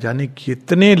माइंड न जाने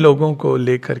कितने लोगों को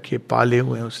लेकर के पाले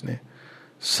हुए हैं उसने,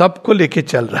 सबको लेके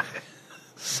चल रहा है.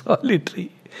 सॉलिटरी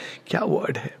क्या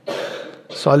वर्ड है.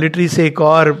 सॉलिटरी से एक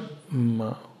और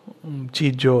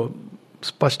चीज जो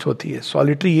स्पष्ट होती है,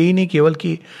 सॉलिटरी यही नहीं केवल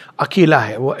कि अकेला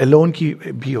है, वो एलोन की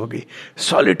भी हो गई.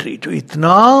 सॉलिटरी जो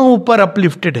इतना ऊपर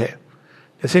अपलिफ्टेड है,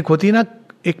 जैसे एक होती है ना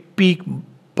एक पीक,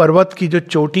 पर्वत की जो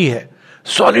चोटी है,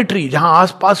 सॉलिटरी, जहां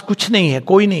आसपास कुछ नहीं है,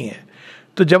 कोई नहीं है.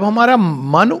 तो जब हमारा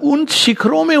मन उन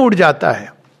शिखरों में उड़ जाता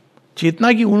है,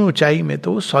 चेतना की उन ऊंचाई में,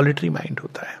 तो वो सॉलिटरी माइंड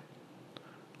होता है.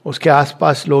 उसके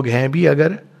आसपास लोग हैं भी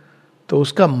अगर, तो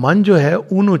उसका मन जो है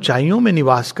उन ऊंचाइयों में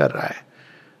निवास कर रहा है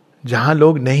जहां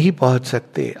लोग नहीं पहुंच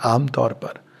सकते आमतौर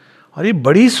पर. और ये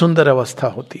बड़ी सुंदर अवस्था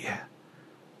होती है,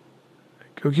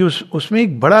 क्योंकि उसमें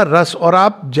एक बड़ा रस, और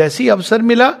आप जैसी अवसर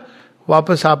मिला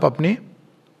वापस आप अपने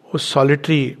उस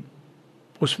सॉलिटरी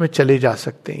उसमें चले जा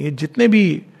सकते हैं. ये जितने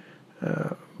भी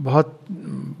बहुत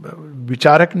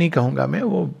विचारक नहीं कहूँगा मैं,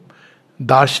 वो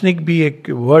दार्शनिक भी एक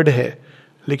वर्ड है,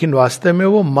 लेकिन वास्तव में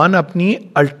वो मन अपनी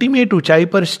अल्टीमेट ऊंचाई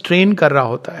पर स्ट्रेन कर रहा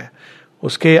होता है.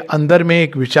 उसके अंदर में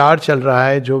एक विचार चल रहा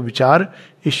है, जो विचार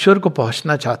ईश्वर को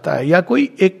पहुंचना चाहता है या कोई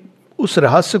एक उस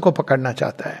रहस्य को पकड़ना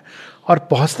चाहता है, और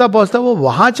पहुंचता पहुंचता वो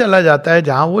वहां चला जाता है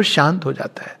जहां वो शांत हो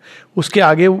जाता है. उसके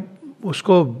आगे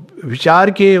उसको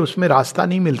विचार के उसमें रास्ता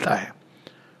नहीं मिलता है,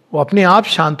 वो अपने आप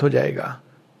शांत हो जाएगा.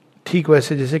 ठीक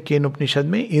वैसे जैसे केन उपनिषद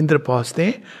में इंद्र पहुंचते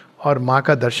हैं और माँ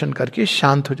का दर्शन करके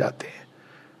शांत हो जाते हैं,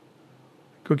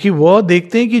 क्योंकि वो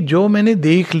देखते हैं कि जो मैंने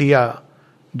देख लिया,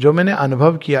 जो मैंने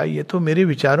अनुभव किया, ये तो मेरे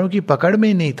विचारों की पकड़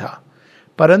में नहीं था.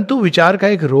 परंतु विचार का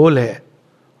एक रोल है.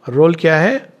 रोल क्या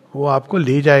है? वो आपको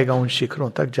ले जाएगा उन शिखरों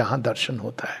तक जहां दर्शन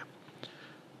होता है.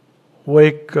 वो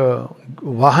एक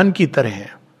वाहन की तरह है.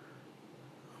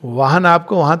 वाहन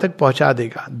आपको वहां तक पहुंचा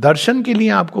देगा. दर्शन के लिए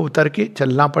आपको उतर के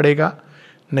चलना पड़ेगा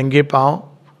नंगे पांव,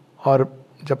 और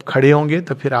जब खड़े होंगे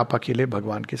तो फिर आप अकेले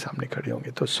भगवान के सामने खड़े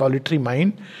होंगे. तो सॉलिटरी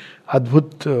माइंड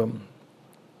अद्भुत,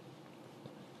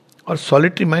 और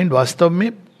सॉलिटरी माइंड वास्तव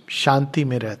में शांति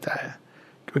में रहता है,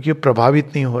 क्योंकि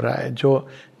प्रभावित नहीं हो रहा है. जो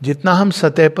जितना हम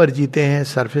सतह पर जीते हैं,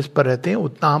 सरफेस पर रहते हैं,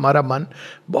 उतना हमारा मन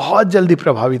बहुत जल्दी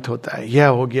प्रभावित होता है. यह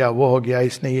हो गया, वो हो गया,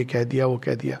 इसने ये कह दिया, वो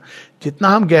कह दिया. जितना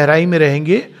हम गहराई में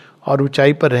रहेंगे और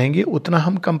ऊंचाई पर रहेंगे, उतना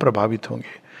हम कम प्रभावित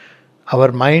होंगे.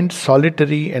 Our mind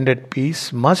solitary and at peace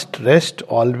must rest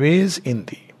always in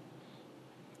दी.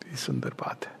 सुंदर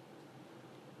बात है.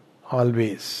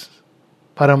 ऑलवेज,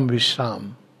 परम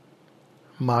विश्राम,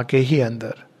 मां के ही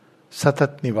अंदर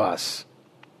सतत निवास.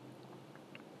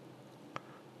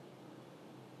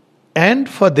 And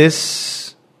for this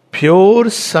pure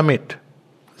summit,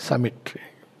 summit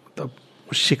मतलब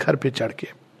उस शिखर पे चढ़ के,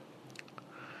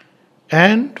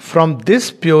 and from this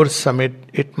pure summit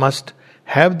it must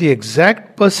have the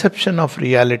exact perception of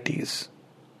realities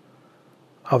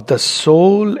of the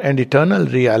soul and eternal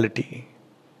reality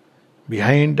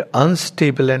behind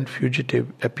unstable and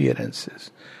fugitive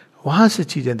appearances. वहां से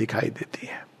चीजें दिखाई देती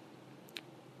हैं.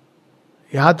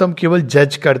 यहां तो हम केवल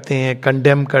जज करते हैं,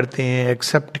 कंडेम करते हैं,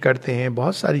 एक्सेप्ट करते हैं,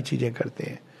 बहुत सारी चीजें करते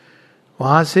हैं.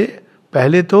 वहां से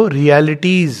पहले तो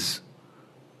रियलिटीज,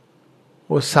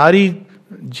 वो सारी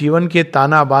जीवन के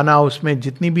ताना बाना, उसमें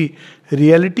जितनी भी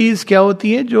रियलिटीज क्या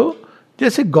होती हैं, जो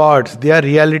जैसे गॉड्स, दे आर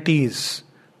रियलिटीज.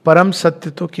 परम सत्य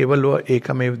तो केवल वो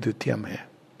एकमेव द्वितीयम है.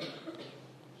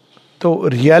 तो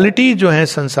रियलिटी जो है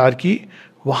संसार की,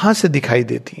 वहां से दिखाई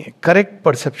देती हैं. करेक्ट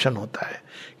परसेप्शन होता है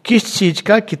किस चीज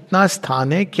का कितना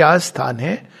स्थान है, क्या स्थान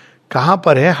है, कहां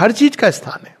पर है. हर चीज का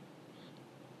स्थान है.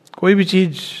 कोई भी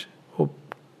चीज, वो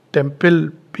टेम्पल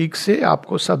पीक से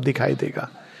आपको सब दिखाई देगा.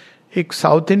 एक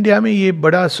साउथ इंडिया में ये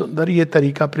बड़ा सुंदर ये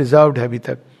तरीका प्रिजर्व्ड है अभी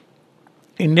तक.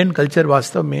 इंडियन कल्चर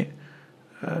वास्तव में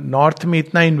नॉर्थ में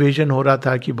इतना इन्वेजन हो रहा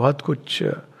था कि बहुत कुछ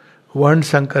वर्ण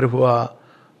संकर हुआ,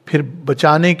 फिर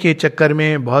बचाने के चक्कर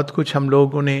में बहुत कुछ हम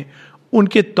लोगों ने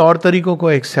उनके तौर तरीकों को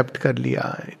एक्सेप्ट कर लिया.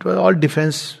 It was all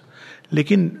defence.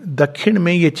 लेकिन दक्षिण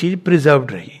में ये चीज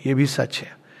प्रिजर्व्ड रही, ये भी सच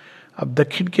है. अब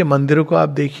दक्षिण के मंदिरों को आप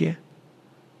देखिए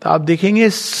तो आप देखेंगे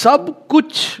सब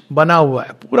कुछ बना हुआ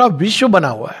है, पूरा विश्व बना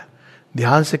हुआ है.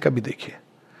 ध्यान से कभी देखिए.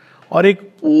 और एक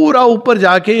पूरा ऊपर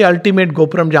जाके अल्टीमेट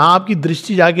गोपुरम, जहां आपकी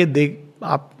दृष्टि जाके देख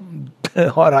आप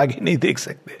और आगे नहीं देख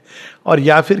सकते. और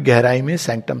या फिर गहराई में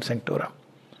सैंक्टम सैंक्टोरम.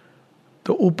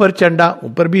 तो ऊपर चढ़ना,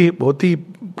 ऊपर भी बहुत ही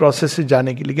प्रोसेस से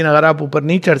जाने की, लेकिन अगर आप ऊपर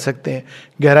नहीं चढ़ सकते हैं,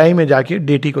 गहराई में जाके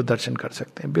डेटी को दर्शन कर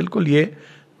सकते हैं. बिल्कुल ये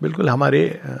बिल्कुल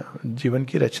हमारे जीवन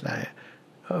की रचना है.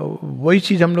 वही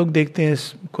चीज हम लोग देखते हैं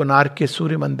कोणार्क के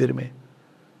सूर्य मंदिर में.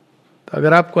 तो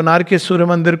अगर आप कोणार्क के सूर्य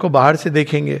मंदिर को बाहर से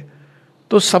देखेंगे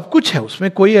तो सब कुछ है उसमें.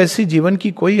 कोई ऐसी जीवन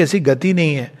की कोई ऐसी गति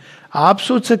नहीं है. आप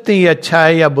सोच सकते हैं ये अच्छा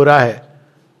है या बुरा है,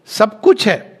 सब कुछ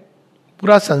है,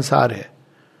 पूरा संसार है.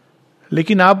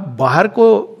 लेकिन आप बाहर को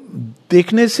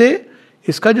देखने से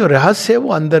इसका जो रहस्य है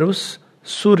वो अंदर उस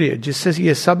सूर्य जिससे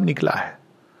ये सब निकला है.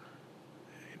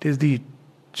 It is the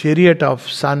chariot of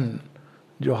सन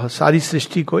जो सारी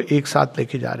सृष्टि को एक साथ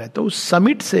लेके जा रहा है. तो उस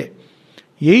समिट से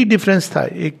यही डिफरेंस था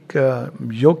एक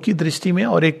योग की दृष्टि में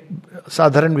और एक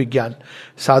साधारण विज्ञान.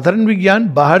 साधारण विज्ञान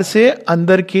बाहर से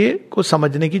अंदर के को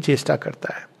समझने की चेष्टा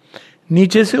करता है,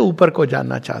 नीचे से ऊपर को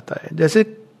जानना चाहता है. जैसे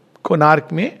कोणार्क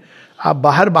में आप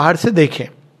बाहर से देखें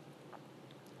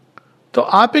तो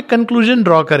आप एक कंक्लूजन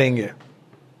ड्रॉ करेंगे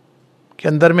कि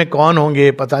अंदर में कौन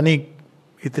होंगे, पता नहीं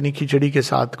इतनी खिचड़ी के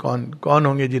साथ कौन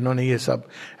होंगे जिन्होंने ये सब.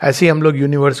 ऐसे ही हम लोग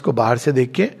यूनिवर्स को बाहर से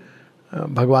देख के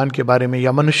भगवान के बारे में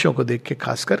या मनुष्यों को देख के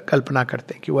खासकर कल्पना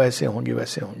करते हैं कि वो ऐसे होंगे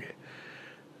वैसे होंगे.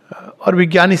 और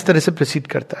विज्ञान इस तरह से प्रसिद्ध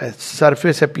करता है,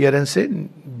 सरफेस अपीयरेंस से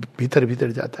भीतर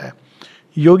भीतर जाता है।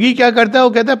 योगी क्या करता है,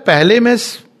 वो कहता है पहले मैं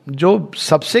जो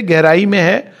सबसे गहराई में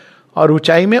है और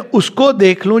ऊंचाई में उसको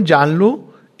देख लूं, जान लूं,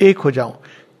 एक हो जाऊं,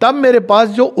 तब मेरे पास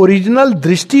जो ओरिजिनल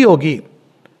दृष्टि होगी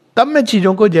तब मैं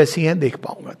चीजों को जैसी हैं देख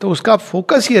पाऊंगा। तो उसका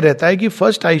फोकस ये रहता है कि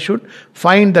first I should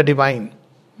find the divine.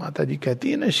 माता जी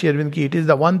कहती है ना श्री अरविंद की, it is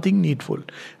the one thing needful,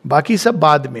 बाकी सब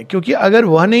बाद में, क्योंकि अगर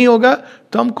वह नहीं होगा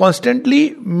तो हम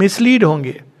कॉन्स्टेंटली मिसलीड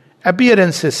होंगे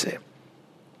अपीयरेंसेस से।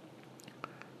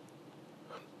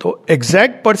 तो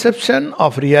exact perception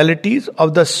of realities of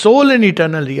the soul and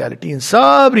eternal reality, इन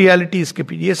सब रियलिटीज के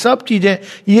पीछे ये सब चीजें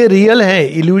ये रियल है,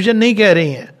 इल्यूजन नहीं कह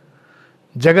रही हैं।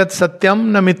 जगत सत्यम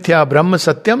न मिथ्या, ब्रह्म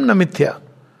सत्यम न मिथ्या,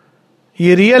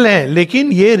 ये रियल है,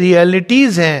 लेकिन ये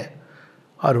रियलिटीज हैं,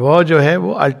 और वह जो है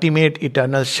वो अल्टीमेट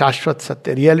इटर्नल शाश्वत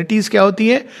सत्य। रियलिटीज क्या होती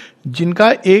है,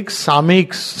 जिनका एक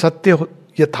सामयिक सत्य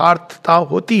यथार्थता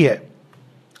होती है,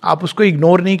 आप उसको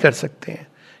इग्नोर नहीं कर सकते हैं,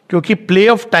 क्योंकि प्ले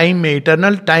ऑफ टाइम में,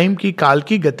 इटर्नल टाइम की, काल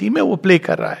की गति में वो प्ले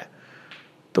कर रहा है,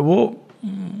 तो वो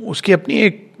उसकी अपनी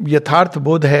एक यथार्थ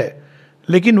बोध है,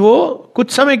 लेकिन वो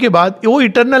कुछ समय के बाद वो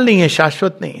इटर्नल नहीं है,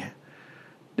 शाश्वत नहीं है।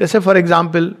 जैसे फॉर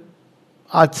एग्जाम्पल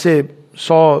आज से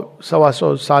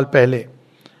 100-125 साल पहले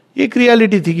एक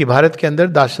रियलिटी थी कि भारत के अंदर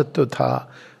दासत्व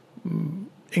था,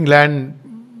 इंग्लैंड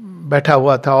बैठा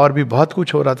हुआ था, और भी बहुत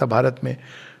कुछ हो रहा था भारत में।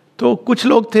 तो कुछ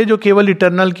लोग थे जो केवल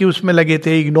इटर्नल की उसमें लगे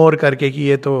थे, इग्नोर करके कि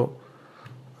ये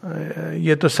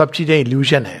तो सब चीजें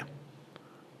इल्यूजन है,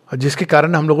 और जिसके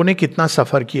कारण हम लोगों ने कितना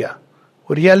सफर किया,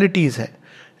 वो रियलिटीज हैं।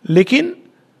 लेकिन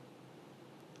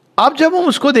अब जब हम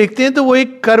उसको देखते हैं तो वो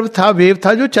एक कर्व था, वेव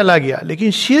था जो चला गया।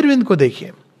 लेकिन श्री अरविंद को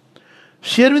देखिए,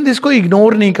 श्री अरविंद इसको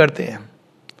इग्नोर नहीं करते हैं,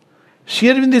 श्री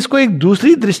अरविंद इसको एक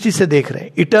दूसरी दृष्टि से देख रहे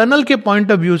हैं, इटर्नल के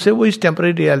पॉइंट ऑफ व्यू से वो इस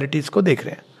टेम्पररी रियलिटीज को देख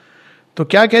रहे हैं। तो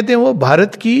क्या कहते हैं वो,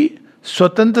 भारत की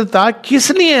स्वतंत्रता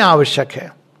किस लिए आवश्यक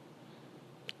है,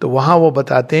 तो वहां वो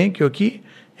बताते हैं क्योंकि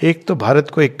एक तो भारत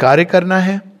को एक कार्य करना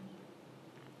है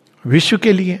विश्व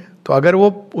के लिए, तो अगर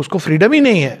वो उसको फ्रीडम ही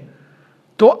नहीं है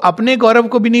तो अपने गौरव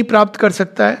को भी नहीं प्राप्त कर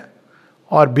सकता है,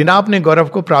 और बिना अपने गौरव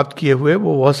को प्राप्त किए हुए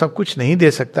वो वह सब कुछ नहीं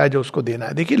दे सकता है जो उसको देना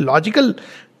है। देखिए लॉजिकल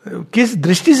किस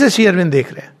दृष्टि से श्री अरविंद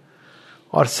देख रहे हैं।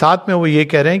 और साथ में वो ये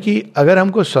कह रहे हैं कि अगर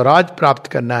हमको स्वराज प्राप्त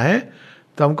करना है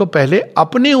तो हमको पहले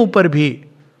अपने ऊपर भी,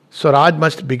 Swaraj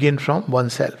must begin from one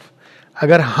self.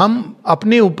 अगर हम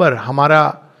अपने ऊपर,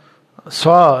 हमारा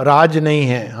स्वराज नहीं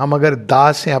है, हम अगर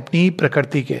दास हैं अपनी ही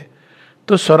प्रकृति के,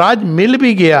 तो स्वराज मिल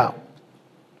भी गया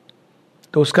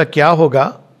तो उसका क्या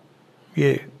होगा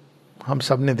ये हम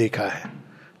सब ने देखा है।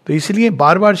 तो इसलिए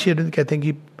बार बार श्री अरविंद कहते हैं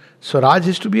कि Swaraj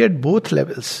is to be at both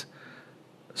levels,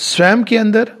 स्वयं के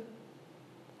अंदर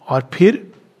और फिर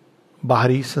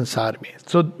बाहरी संसार में।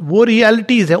 तो वो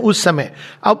रियलिटीज है उस समय।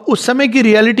 अब उस समय की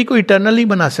रियलिटी को इटर्नल नहीं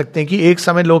बना सकते हैं कि एक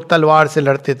समय लोग तलवार से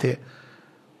लड़ते थे,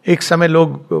 एक समय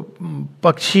लोग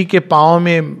पक्षी के पांव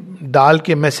में डाल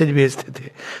के मैसेज भेजते थे।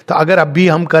 तो अगर अब भी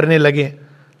हम करने लगे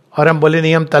और हम बोले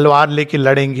नहीं हम तलवार लेके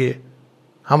लड़ेंगे,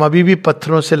 हम अभी भी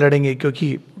पत्थरों से लड़ेंगे,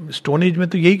 क्योंकि स्टोन एज में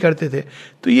तो यही करते थे,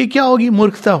 तो ये क्या होगी,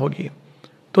 मूर्खता होगी।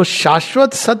 तो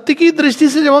शाश्वत सत्य की दृष्टि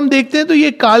से जब हम देखते हैं तो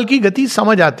ये काल की गति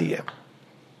समझ आती है,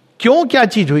 क्यों क्या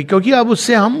चीज हुई, क्योंकि अब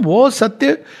उससे हम वो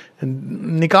सत्य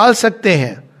निकाल सकते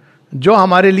हैं जो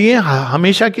हमारे लिए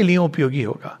हमेशा के लिए उपयोगी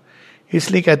होगा।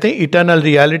 इसलिए कहते हैं eternal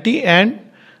reality and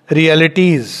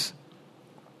realities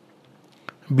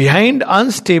behind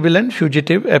unstable and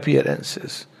fugitive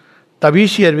appearances. तभी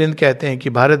श्री अरविंद कहते हैं कि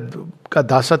भारत का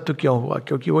दासत्व क्यों हुआ,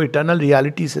 क्योंकि वो इटर्नल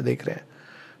रियलिटी से देख रहे हैं।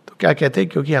 तो क्या कहते हैं,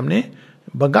 क्योंकि हमने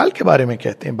बंगाल के बारे में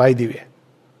कहते हैं बाय द वे,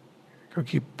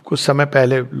 क्योंकि कुछ समय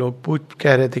पहले लोग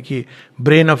कह रहे थे कि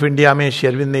ब्रेन ऑफ इंडिया में श्री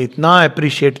अरविंद ने इतना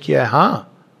अप्रिशिएट किया है। हाँ,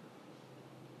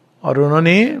 और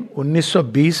उन्होंने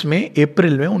 1920 में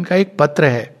अप्रैल में उनका एक पत्र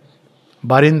है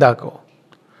बारिंदा को,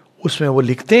 उसमें वो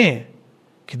लिखते हैं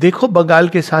कि देखो बंगाल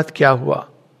के साथ क्या हुआ,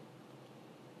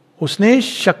 उसने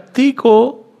शक्ति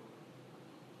को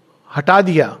हटा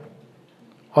दिया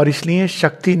और इसलिए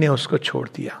शक्ति ने उसको छोड़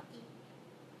दिया।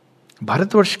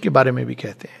 भारतवर्ष के बारे में भी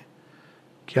कहते हैं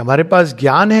कि हमारे पास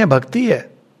ज्ञान है, भक्ति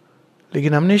है,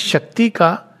 लेकिन हमने शक्ति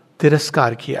का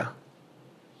तिरस्कार किया,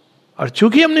 और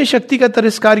चूंकि हमने शक्ति का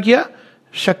तिरस्कार किया,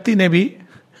 शक्ति ने भी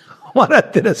हमारा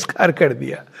तिरस्कार कर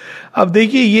दिया। अब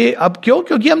देखिए ये अब क्यों,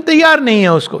 क्योंकि हम तैयार नहीं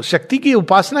है उसको, शक्ति की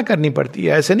उपासना करनी पड़ती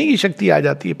है, ऐसे नहीं कि शक्ति आ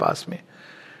जाती है पास में।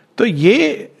 तो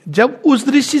ये जब उस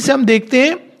दृष्टि से हम देखते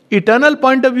हैं इटर्नल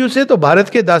पॉइंट ऑफ व्यू से, तो भारत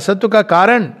के दासत्व का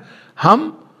कारण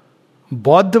हम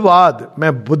बौद्धवाद,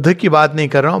 मैं बुद्ध की बात नहीं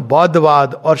कर रहा हूं,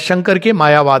 बौद्धवाद और शंकर के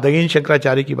मायावाद, अगेन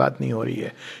शंकराचार्य की बात नहीं हो रही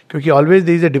है, क्योंकि always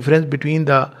there is a difference between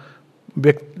the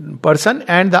person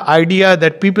and the idea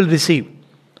that people receive.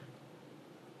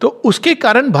 तो उसके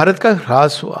कारण भारत का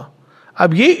ह्रास हुआ।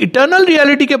 अब ये इटर्नल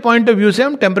रियलिटी के पॉइंट ऑफ व्यू से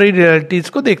हम टेम्पररी रियलिटीज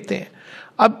को देखते हैं।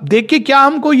 अब देख के क्या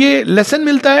हमको ये लेसन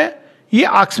मिलता है, ये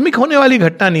आकस्मिक होने वाली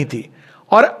घटना नहीं थी,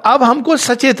 और अब हमको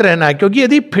सचेत रहना है, क्योंकि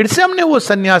यदि फिर से हमने वो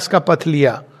सन्यास का पथ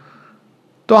लिया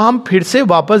तो हम फिर से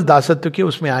वापस दासत्व के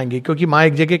उसमें आएंगे। क्योंकि माँ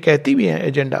एक जगह कहती भी है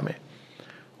एजेंडा में,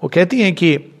 वो कहती हैं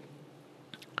कि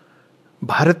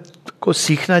भारत को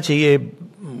सीखना चाहिए,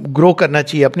 ग्रो करना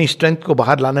चाहिए, अपनी स्ट्रेंथ को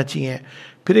बाहर लाना चाहिए।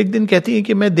 फिर एक दिन कहती है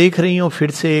कि मैं देख रही हूँ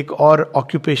फिर से एक और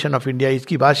ऑक्यूपेशन ऑफ इंडिया।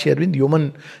 इसकी बात श्री अरविंद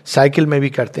ह्यूमन साइकिल में भी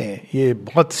करते हैं, ये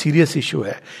बहुत सीरियस इशू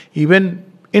है। इवन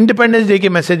इंडिपेंडेंस डे के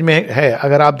मैसेज में है,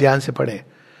 अगर आप ध्यान से पढ़ें,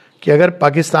 कि अगर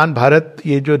पाकिस्तान भारत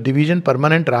ये जो डिवीजन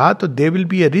परमानेंट रहा तो they will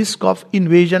be a risk of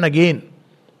invasion again,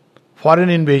 foreign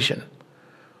invasion.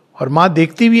 और माँ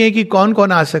देखती भी है कि कौन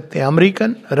कौन आ सकते हैं,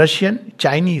 अमेरिकन, रशियन,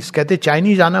 चाइनीज। कहते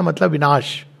चाइनीज आना मतलब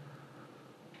विनाश,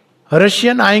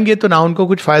 रशियन आएंगे तो ना उनको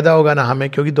कुछ फायदा होगा ना हमें,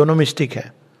 क्योंकि दोनों मिस्टिक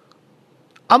है।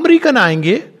 अमेरिकन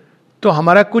आएंगे तो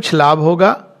हमारा कुछ लाभ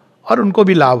होगा और उनको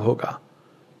भी लाभ होगा,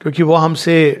 क्योंकि वो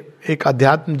हमसे एक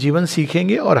अध्यात्म जीवन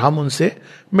सीखेंगे और हम उनसे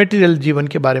मेटीरियल जीवन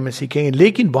के बारे में सीखेंगे,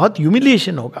 लेकिन बहुत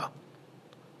ह्यूमिलिएशन होगा।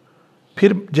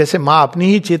 फिर जैसे माँ अपनी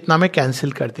ही चेतना में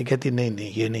कैंसिल करती, कहती नहीं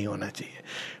नहीं ये नहीं होना चाहिए।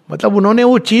 मतलब उन्होंने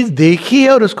वो चीज देखी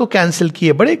है और उसको कैंसिल की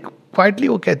है, बड़े क्वाइटली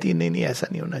वो कहती है नहीं नहीं ऐसा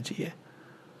नहीं होना चाहिए,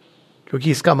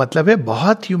 क्योंकि इसका मतलब है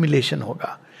बहुत ह्यूमिलेशन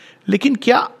होगा। लेकिन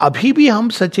क्या अभी भी हम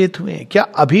सचेत हुए हैं? क्या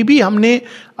अभी भी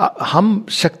हम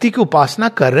शक्ति की उपासना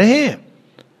कर रहे हैं?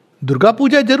 दुर्गा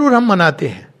पूजा जरूर हम मनाते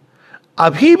हैं,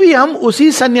 अभी भी हम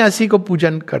उसी सन्यासी को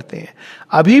पूजन करते हैं,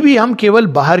 अभी भी हम केवल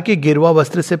बाहर के गेरुआ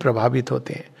वस्त्र से प्रभावित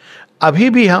होते हैं, अभी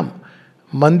भी हम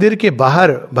मंदिर के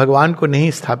बाहर भगवान को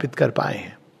नहीं स्थापित कर पाए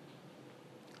हैं।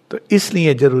 तो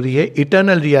इसलिए जरूरी है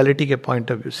इटर्नल रियलिटी के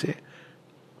पॉइंट ऑफ व्यू से,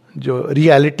 जो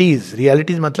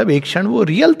रियलिटीज मतलब एक क्षण वो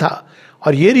रियल था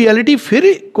और ये रियलिटी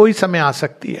फिर कोई समय आ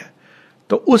सकती है।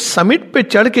 तो उस समिट पे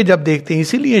चढ़ के जब देखते हैं,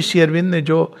 इसीलिए श्री अरविंद ने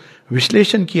जो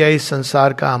विश्लेषण किया इस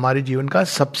संसार का, हमारे जीवन का,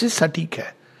 सबसे सटीक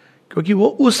है, क्योंकि वो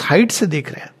उस हाइट से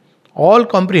देख रहे हैं, ऑल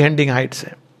कॉम्प्रिहेंडिंग हाइट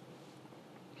से।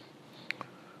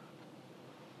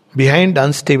 Behind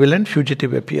unstable and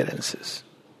fugitive appearances.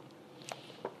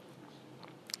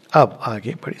 अब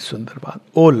आगे बड़ी सुंदर बात,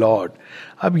 ओ लॉर्ड।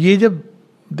 अब ये जब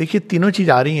देखिए तीनों चीज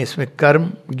आ रही हैं इसमें,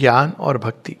 कर्म, ज्ञान और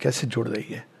भक्ति कैसे जुड़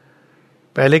रही है।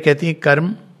 पहले कहती है कर्म,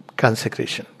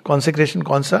 कॉन्सेक्रेशन। कॉन्सेक्रेशन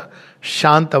कौन सा?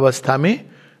 शांत अवस्था में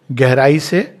गहराई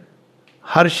से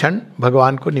हर क्षण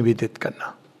भगवान को निवेदित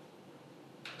करना,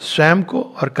 स्वयं को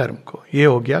और कर्म को। ये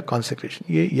हो गया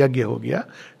कॉन्सेक्रेशन, ये यज्ञ हो गया,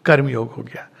 कर्म योग हो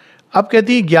गया। अब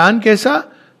कहती है ज्ञान कैसा?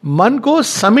 मन को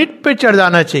समिट पे चढ़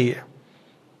जाना चाहिए,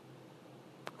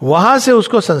 वहां से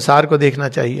उसको संसार को देखना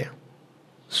चाहिए,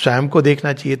 स्वयं को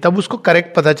देखना चाहिए, तब उसको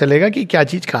करेक्ट पता चलेगा कि क्या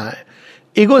चीज कहां है।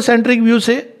 इगोसेंट्रिक व्यू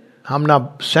से हम ना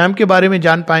स्वयं के बारे में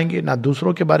जान पाएंगे, ना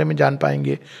दूसरों के बारे में जान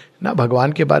पाएंगे, ना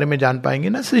भगवान के बारे में जान पाएंगे,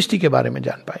 ना सृष्टि के बारे में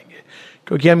जान पाएंगे,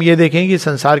 क्योंकि हम ये देखेंगे कि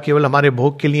संसार केवल हमारे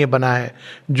भोग के लिए बना है।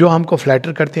 जो हमको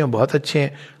फ्लैटर करते हैं बहुत अच्छे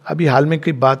हैं। अभी हाल में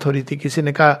कोई बात हो रही थी, किसी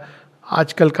ने कहा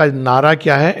आजकल का नारा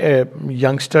क्या है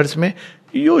यंगस्टर्स में,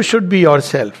 you should be your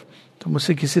self. तो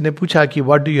मुझसे किसी ने पूछा कि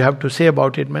what do you have to say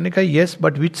about it. मैंने कहा यस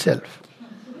बट विच सेल्फ।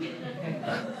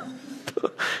 तो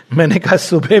मैंने कहा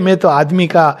सुबह में तो आदमी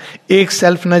का एक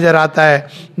सेल्फ नजर आता है,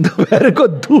 दोपहर को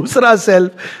दूसरा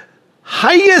सेल्फ,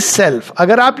 हाईएस्ट सेल्फ।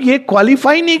 अगर आप ये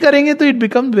क्वालिफाई नहीं करेंगे तो इट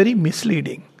बिकम वेरी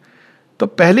मिसलीडिंग। तो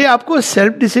पहले आपको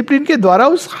सेल्फ डिसिप्लिन के द्वारा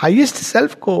उस हाईएस्ट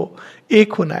सेल्फ को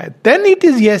एक होना है, then it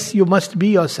is yes you must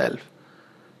be your self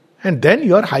and then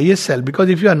your highest self. Because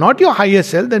if you are not your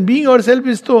highest self then being your self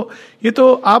is, तो ये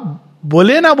तो आप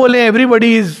बोले ना बोले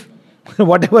everybody is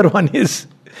what ever one is,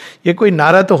 ये कोई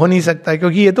नारा तो हो नहीं सकता,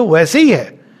 क्योंकि ये तो वैसे ही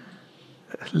है।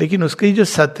 लेकिन उसकी जो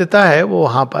सत्यता है वो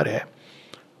वहां पर है।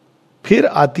 फिर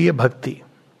आती है भक्ति।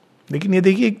 लेकिन ये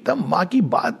देखिए एकदम माँ की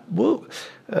बात, वो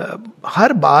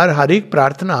हर बार हर एक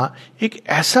प्रार्थना एक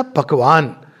ऐसा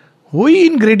पकवान वही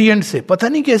इंग्रेडिएंट से पता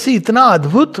नहीं कैसे इतना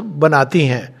अद्भुत बनाती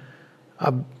हैं।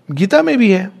 अब गीता में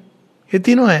भी है, ये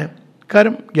तीनों हैं,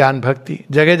 कर्म, ज्ञान, भक्ति,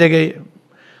 जगह जगह।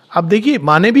 अब देखिए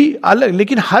माने भी अलग,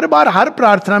 लेकिन हर बार हर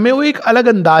प्रार्थना में वो एक अलग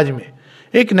अंदाज में,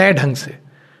 एक नए ढंग से,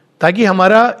 ताकि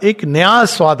हमारा एक नया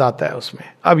स्वाद आता है उसमें।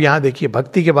 अब यहां देखिए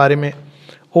भक्ति के बारे में,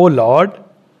 ओ Lord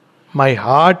my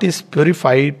heart is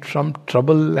purified from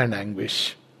trouble and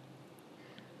anguish.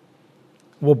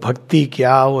 वो भक्ति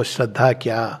क्या, वो श्रद्धा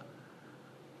क्या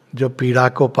जो पीड़ा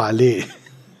को पाले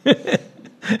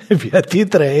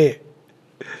व्यतीत रहे।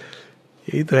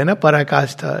 यही तो है ना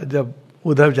पराकाष्ठा। जब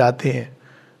उद्धव जाते हैं,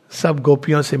 सब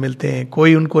गोपियों से मिलते हैं,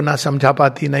 कोई उनको ना समझा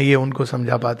पाती ना ये उनको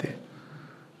समझा पाते,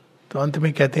 तो अंत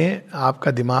में कहते हैं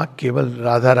आपका दिमाग केवल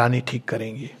राधा रानी ठीक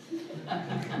करेंगी।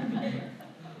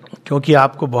 क्योंकि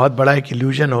आपको बहुत बड़ा एक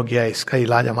इल्यूजन हो गया है, इसका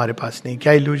इलाज हमारे पास नहीं।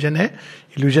 क्या इल्यूजन है?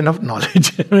 इल्यूजन ऑफ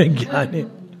नॉलेज, ज्ञान है।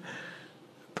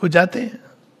 तो जाते हैं,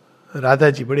 राधा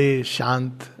जी बड़े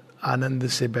शांत आनंद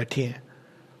से बैठी हैं।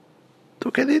 तो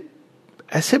कहते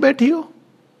ऐसे बैठी हो?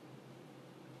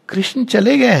 कृष्ण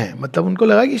चले गए हैं। मतलब उनको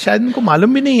लगा कि शायद उनको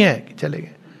मालूम भी नहीं है कि चले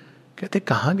गए। कहते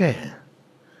कहाँ गए हैं?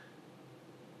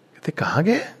 कहते कहाँ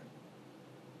गए?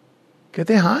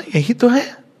 कहते हाँ यही तो है।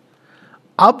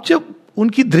 अब जब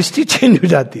उनकी दृष्टि चेंज हो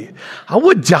जाती है, अब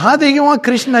वो जहां देखे वहां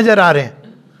कृष्ण नजर आ रहे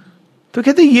हैं, तो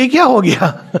कहते ये क्या हो गया?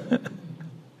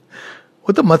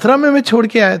 वो तो मथुरा में मैं छोड़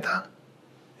के आया था,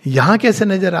 यहां कैसे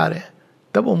नजर आ रहे हैं?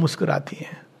 तब वो मुस्कुराती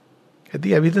हैं,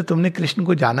 कहती अभी तो तुमने कृष्ण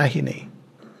को जाना ही नहीं।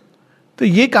 तो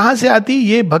ये कहां से आती?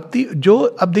 ये भक्ति जो,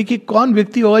 अब देखिए कौन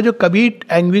व्यक्ति होगा जो कभी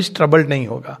एंग्विश ट्रबल्ड नहीं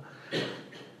होगा,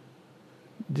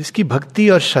 जिसकी भक्ति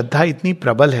और श्रद्धा इतनी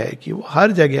प्रबल है कि वो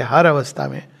हर जगह हर अवस्था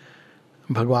में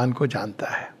भगवान को जानता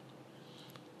है।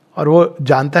 और वो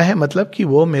जानता है मतलब कि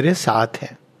वो मेरे साथ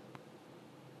हैं।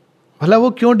 भला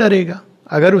वो क्यों डरेगा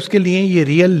अगर उसके लिए ये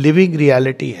रियल लिविंग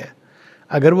रियलिटी है?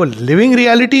 अगर वो लिविंग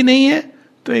रियलिटी नहीं है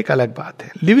तो एक अलग बात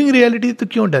है, लिविंग रियलिटी तो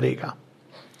क्यों डरेगा?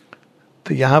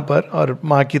 तो यहां पर, और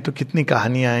मां की तो कितनी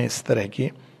कहानियां हैं इस तरह की।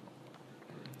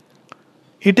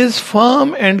 इट इज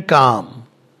फर्म एंड काम।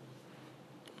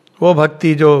 वो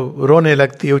भक्ति जो रोने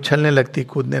लगती, उछलने लगती,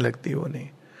 कूदने लगती, वो नहीं।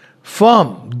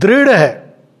 फर्म, दृढ़ है।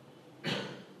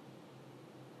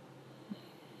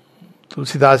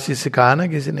 तुलसीदास जी से कहा ना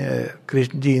किसी ने,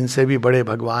 कृष्ण जी इनसे भी बड़े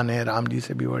भगवान हैं, राम जी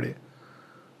से भी बड़े।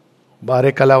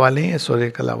 12 कला वाले हैं, 16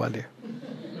 कला वाले,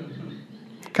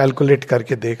 कैलकुलेट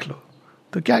करके देख लो।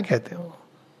 तो क्या कहते हो?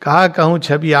 कहा कहूं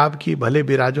छवि आपकी भले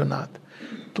बिराजो नाथ,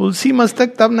 तुलसी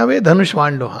मस्तक तब नवे धनुष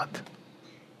वांडो हाथ।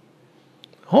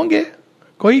 होंगे,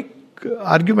 कोई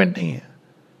आर्ग्यूमेंट नहीं है।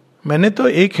 मैंने तो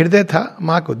एक हृदय था,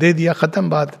 मां को दे दिया, खत्म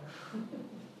बात।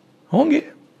 होंगे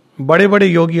बड़े बड़े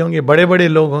योगी होंगे, बड़े बड़े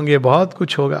लोग होंगे, बहुत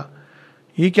कुछ होगा।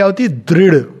 ये क्या होती है?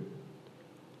 दृढ़।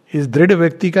 इस दृढ़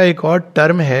व्यक्ति का एक और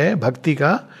टर्म है भक्ति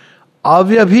का,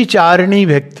 अव्यभिचारिणी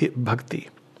भक्ति।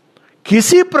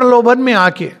 किसी प्रलोभन में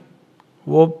आके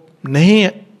वो नहीं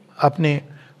अपने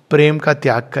प्रेम का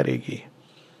त्याग करेगी,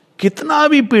 कितना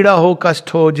भी पीड़ा हो,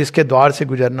 कष्ट हो, जिसके द्वार से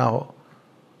गुजरना हो।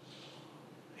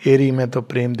 एरी में तो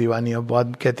प्रेम दीवानी, अब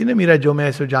बहुत कहती ना, मीरा जो मैं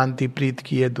ऐसे जानती प्रीत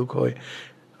की है दुख होए।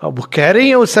 अब वो कह रही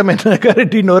है उस समय न कर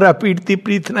टिनोरा पीटती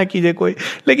प्रीत ना कीजिए कोई,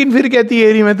 लेकिन फिर कहती है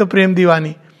एरी में तो प्रेम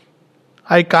दीवानी,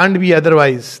 आई कांट बी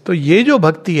अदरवाइज। तो ये जो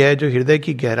भक्ति है, जो हृदय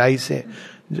की गहराई से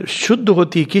जो शुद्ध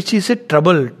होती है, किस चीज से?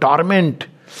 ट्रबल, टॉर्मेंट,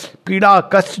 पीड़ा,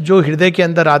 कष्ट जो हृदय के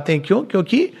अंदर आते हैं। क्यों?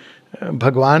 क्योंकि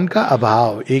भगवान का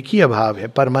अभाव, एक ही अभाव है,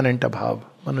 परमानेंट अभाव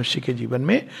मनुष्य के जीवन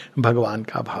में, भगवान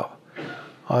का अभाव।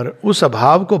 और उस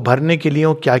अभाव को भरने के लिए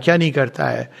वो क्या क्या नहीं करता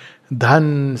है।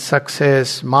 धन,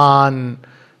 सक्सेस, मान,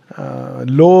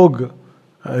 लोग,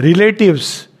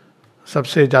 रिलेटिव्स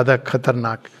सबसे ज्यादा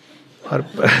खतरनाक, और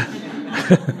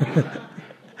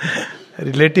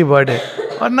रिलेटिव वर्ड है,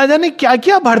 और न जाने क्या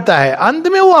क्या भरता है। अंत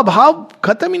में वो अभाव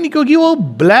खत्म ही नहीं, क्योंकि वो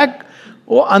ब्लैक,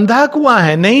 वो अंधा कुआं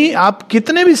है। नहीं, आप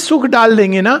कितने भी सुख डाल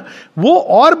देंगे ना, वो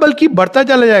और बल्कि बढ़ता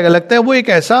चला जाएगा। लगता है वो एक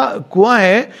ऐसा कुआं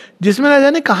है जिसमें न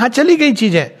जाने कहां चली गई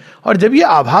चीजें। और जब ये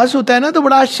आभास होता है ना, तो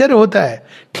बड़ा आश्चर्य होता है,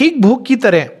 ठीक भूख की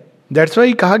तरह। दैट्स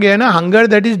व्हाई कहा गया है ना, हंगर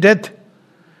दैट इज डेथ।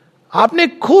 आपने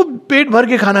खूब पेट भर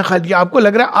के खाना खा लिया, आपको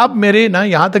लग रहा है अब मेरे ना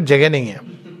यहां तक जगह नहीं है,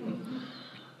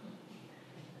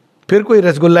 फिर कोई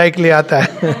रसगुल्ला एक ले आता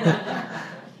है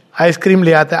आइसक्रीम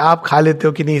ले आता है, आप खा लेते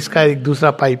हो कि नहीं, इसका एक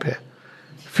दूसरा पाइप है,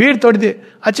 फिर थोड़ी देर,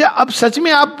 अच्छा अब सच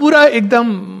में आप पूरा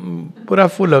एकदम पूरा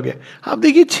फुल हो गए। आप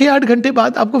देखिए 6-8 घंटे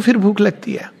बाद आपको फिर भूख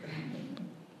लगती है,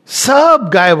 सब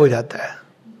गायब हो जाता है।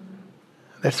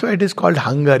 That's why it is called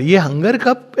hunger। ये हंगर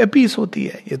कब पीस होती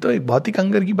है? ये तो एक भौतिक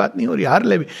हंगर की बात नहीं हो रही, हर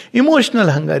लेवल इमोशनल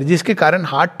हंगर, जिसके कारण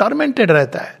हार्ट टॉर्मेंटेड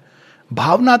रहता है,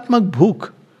 भावनात्मक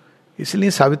भूख।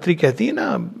 इसलिए सावित्री कहती है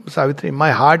ना, सावित्री,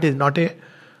 माई heart is not a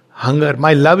hunger,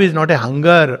 my love is not a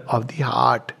hunger of the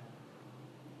heart,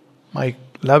 my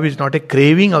love is not a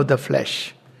craving of the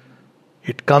flash,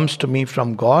 it comes to me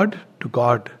from God, to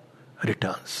God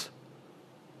returns.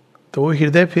 तो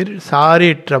हृदय फिर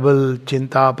सारे trouble,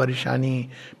 चिंता, परेशानी,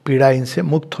 पीड़ा, इनसे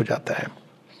मुक्त हो जाता है।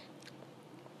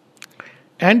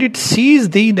 And it sees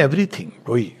thee in everything.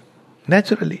 वही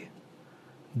नेचुरली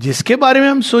जिसके बारे में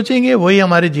हम सोचेंगे वही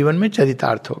हमारे जीवन में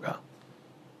चरितार्थ होगा।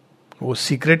 वो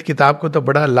सीक्रेट किताब को तो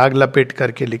बड़ा लाग लपेट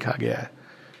करके लिखा गया है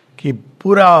कि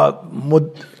पूरा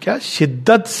क्या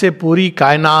शिद्दत से पूरी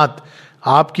कायनात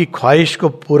आपकी ख्वाहिश को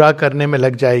पूरा करने में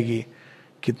लग जाएगी।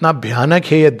 कितना भयानक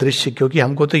है यह दृश्य, क्योंकि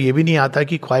हमको तो यह भी नहीं आता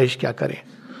कि ख्वाहिश क्या करे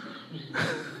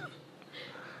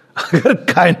अगर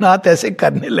कायनात ऐसे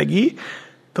करने लगी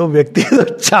तो व्यक्ति तो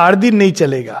 4 दिन नहीं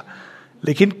चलेगा,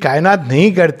 लेकिन कायनात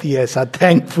नहीं करती है ऐसा,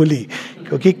 थैंकफुली,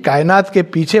 क्योंकि कायनात के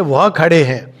पीछे वह खड़े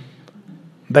हैं,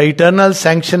 द इटर्नल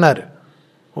सैंक्शनर।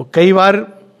 वो कई बार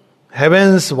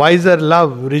heaven's wiser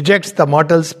love rejects the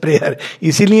mortals prayer,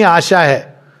 इसीलिए आशा है,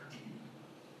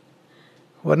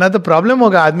 वरना तो प्रॉब्लम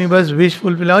होगा, आदमी बस विश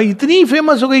फुलफिल। इतनी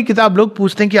फेमस हो गई किताब, लोग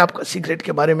पूछते हैं कि आपका सीक्रेट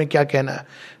के बारे में क्या कहना है।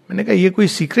 मैंने कहा ये कोई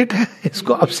सीक्रेट है,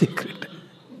 इसको आप सीक्रेट है,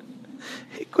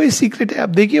 कोई सीक्रेट है? आप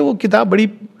देखिए वो किताब बड़ी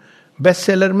बेस्ट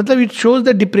सेलर, मतलब it shows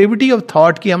the depravity of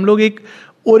thought, कि हम लोग एक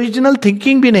ओरिजिनल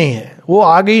थिंकिंग भी नहीं है। वो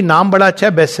आ गई, नाम बड़ा अच्छा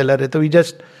है, बेस्ट सेलर है, तो वी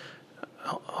जस्ट,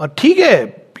 और ठीक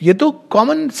है, ये तो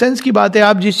कॉमन सेंस की बात है।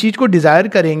 आप जिस चीज को डिजायर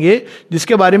करेंगे,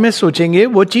 जिसके बारे में सोचेंगे,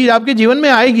 वो चीज आपके जीवन में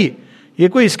आएगी। ये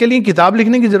कोई इसके लिए किताब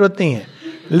लिखने की जरूरत नहीं है,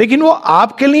 लेकिन वो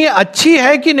आपके लिए अच्छी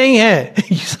है कि नहीं है,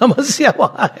 ये समस्या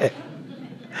वहां है।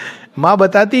 माँ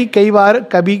बताती कई बार,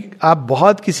 कभी आप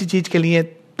बहुत किसी चीज के लिए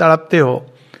तड़पते हो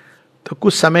तो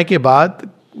कुछ समय के बाद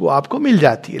वो आपको मिल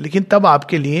जाती है, लेकिन तब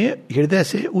आपके लिए हृदय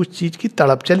से उस चीज की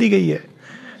तड़प चली गई है,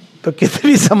 तो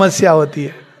कितनी समस्या होती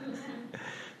है।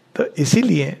 तो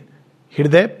इसीलिए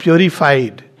हृदय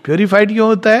प्योरीफाइड क्यों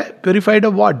होता है? Purified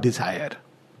of what? डिजायर।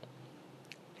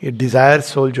 ये डिजायर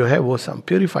सोल जो है वो some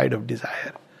purified of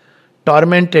desire,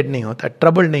 tormented नहीं होता,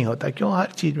 ट्रबल नहीं होता। क्यों? हर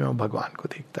चीज में वो भगवान को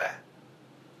देखता है,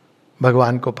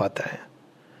 भगवान को पाता है।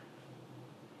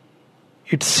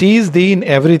 It sees thee in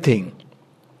everything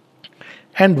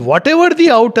and whatever the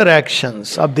outer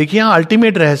actions. अब देखिए यहां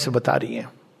अल्टीमेट रहस्य बता रही है।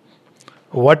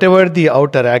 Whatever the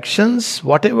outer actions,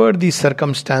 whatever the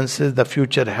circumstances the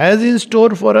future has in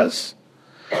store for us,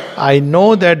 I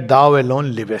know that thou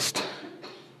alone livest.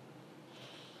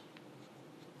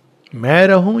 मैं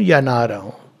रहूं या ना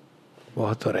रहूं,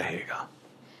 वह तो रहेगा,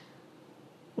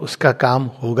 उसका काम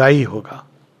होगा ही होगा,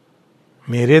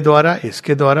 मेरे द्वारा,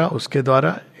 इसके द्वारा, उसके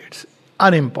द्वारा, इट्स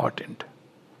अनइम्पॉर्टेंट।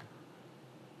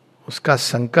 उसका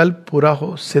संकल्प पूरा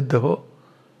हो, सिद्ध हो,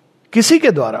 किसी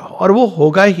के द्वारा हो, और वो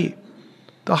होगा ही,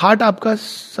 तो हार्ट आपका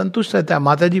संतुष्ट रहता है।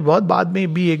 माता जी बहुत बाद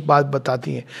में भी एक बात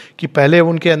बताती हैं कि पहले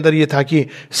उनके अंदर ये था कि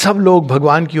सब लोग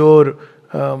भगवान की ओर,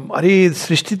 अरे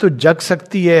सृष्टि तो जग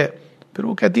सकती है। फिर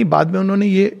वो कहती, बाद में उन्होंने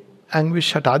ये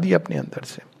एंग्विश हटा दी अपने अंदर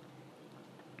से।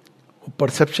 वो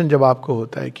परसेप्शन जब आपको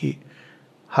होता है कि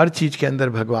हर चीज के अंदर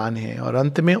भगवान है और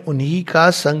अंत में उन्हीं का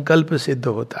संकल्प सिद्ध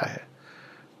होता है,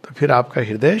 तो फिर आपका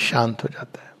हृदय शांत हो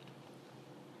जाता है।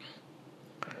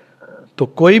 तो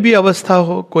कोई भी अवस्था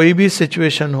हो, कोई भी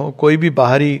सिचुएशन हो, कोई भी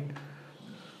बाहरी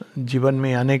जीवन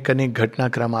में अनेक अनेक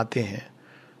घटनाक्रम आते हैं,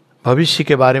 भविष्य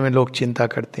के बारे में लोग चिंता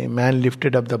करते हैं, man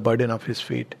lifted up the burden of his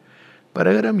feet. पर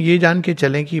अगर हम ये जान के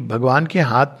चलें कि भगवान के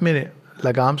हाथ में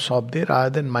लगाम सौंप दे रादर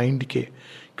देन माइंड के,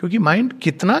 क्योंकि माइंड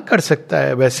कितना कर सकता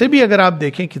है, वैसे भी अगर आप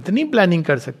देखें कितनी प्लानिंग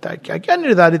कर सकता है, क्या क्या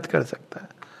निर्धारित कर सकता है।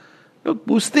 लोग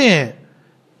पूछते हैं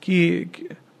कि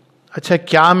अच्छा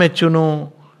क्या मैं चुनूं,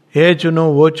 ये चुनूं,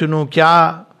 वो चुनूं,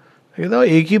 क्या? तो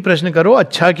एक ही प्रश्न करो,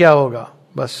 अच्छा क्या होगा,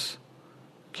 बस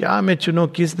क्या मैं चुनूं,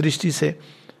 किस दृष्टि से।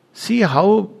 See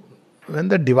how when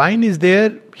the divine is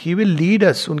there he will lead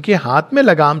us. उनके हाथ में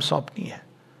लगाम सौंपनी है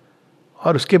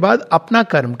और उसके बाद अपना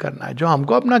कर्म करना है, जो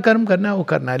हमको अपना कर्म करना है वो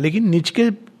करना है, लेकिन निज के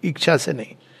इच्छा से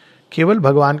नहीं, केवल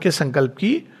भगवान के संकल्प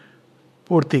की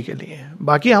पूर्ति के लिए।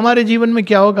 बाकी हमारे जीवन में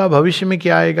क्या होगा, भविष्य में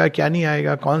क्या आएगा, क्या नहीं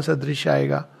आएगा, कौन सा दृश्य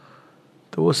आएगा,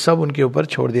 तो वो सब उनके ऊपर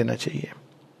छोड़ देना चाहिए।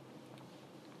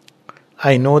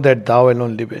 I know that thou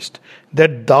alone livest,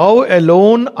 that thou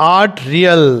alone art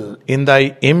real in thy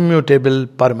immutable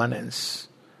permanence.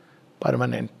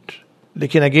 Permanent,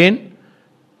 लेकिन अगेन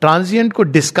ट्रांजिएंट को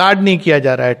डिस्कार्ड नहीं किया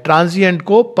जा रहा है, ट्रांजिएंट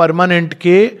को परमानेंट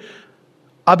के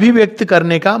अभिव्यक्त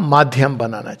करने का माध्यम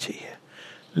बनाना चाहिए।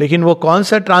 लेकिन वो कौन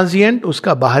सा ट्रांजिएंट?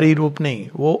 उसका बाहरी रूप नहीं।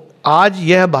 वो आज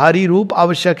यह बाहरी रूप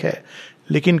आवश्यक है,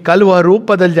 लेकिन कल वह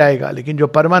रूप बदल जाएगा, लेकिन जो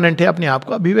परमानेंट है अपने आप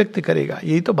को अभिव्यक्त करेगा।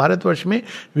 यही तो भारतवर्ष में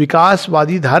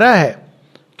विकासवादी धारा है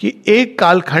कि एक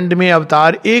कालखंड में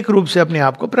अवतार एक रूप से अपने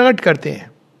आप को प्रकट करते हैं,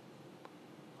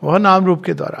 वह नाम रूप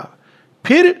के द्वारा,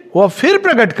 फिर वह फिर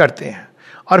प्रकट करते हैं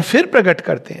और फिर प्रकट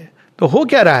करते हैं। तो हो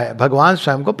क्या रहा है? भगवान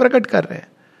स्वयं को प्रकट कर रहे हैं।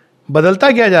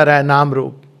 बदलता क्या जा रहा है? नाम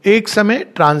रूप। एक समय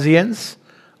ट्रांजिएंस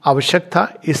आवश्यक था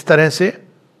इस तरह से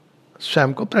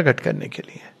स्वयं को प्रकट करने के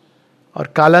लिए, और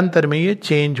कालांतर में ये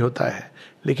चेंज होता है,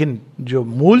 लेकिन जो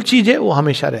मूल चीज है वो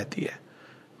हमेशा रहती है।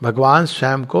 भगवान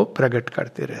स्वयं को प्रकट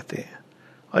करते रहते हैं,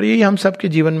 और यही हम सबके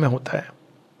जीवन में होता है।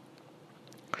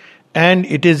 And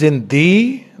it is in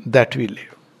thee that we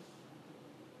live.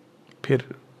 फिर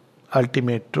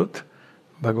अल्टीमेट ट्रुथ,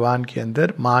 भगवान के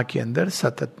अंदर, मां के अंदर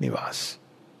सतत निवास।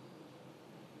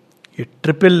 ये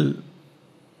ट्रिपल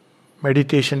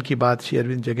मेडिटेशन की बात श्री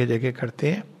अरविंद जगह जगह करते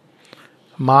हैं।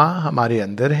 माँ हमारे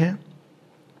अंदर है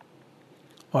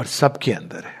और सबके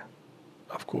अंदर है।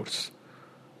 ऑफ कोर्स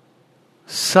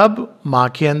सब माँ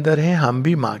के अंदर है, हम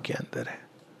भी माँ के अंदर है,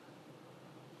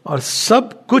 और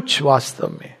सब कुछ वास्तव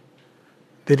में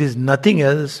there is nothing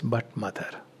else but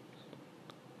mother.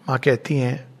 माँ कहती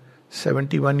हैं,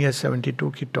 71 या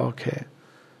 72 की टॉक है,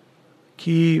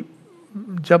 कि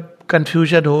जब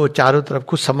कंफ्यूजन हो, चारों तरफ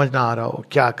कुछ समझ ना आ रहा हो,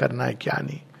 क्या करना है क्या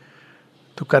नहीं,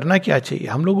 तो करना क्या चाहिए?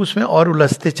 हम लोग उसमें और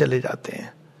उलझते चले जाते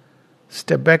हैं।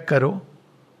 स्टेप बैक करो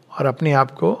और अपने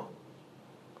आप को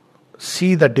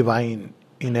see the divine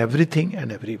in everything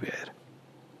and everywhere.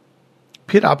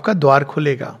 फिर आपका द्वार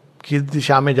खुलेगा, किस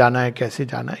दिशा में जाना है, कैसे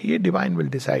जाना है, ये डिवाइन विल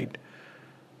डिसाइड।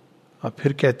 और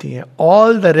फिर कहती हैं,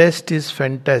 all the rest is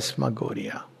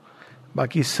phantasmagoria.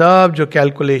 बाकी सब जो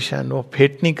कैलकुलेशन, वो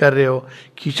फेट नहीं कर रहे हो।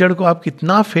 कीचड़ को आप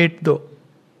कितना फेट दो,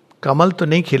 कमल तो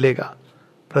नहीं खिलेगा।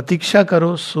 प्रतीक्षा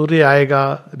करो, सूर्य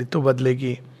आएगा, ऋतु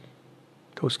बदलेगी,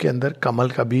 तो उसके अंदर कमल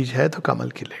का बीज है तो कमल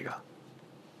खिलेगा।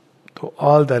 तो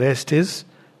all the rest is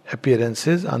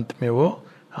appearances. अंत में वो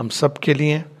हम सब के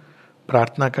लिए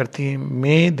प्रार्थना करती है,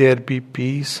 may there be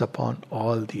peace upon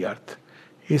all the earth.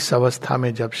 इस अवस्था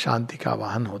में जब शांति का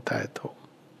आवाहन होता है तो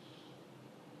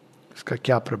इसका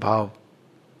क्या प्रभाव।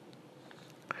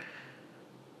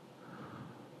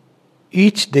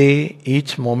 Each day,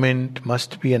 each moment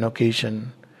must be an occasion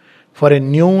for a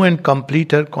new and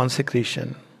completer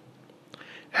consecration,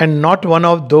 and not one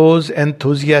of those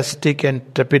enthusiastic and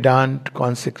trepidant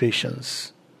consecrations,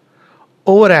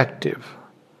 overactive,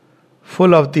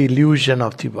 full of the illusion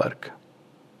of the work,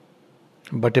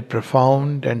 but a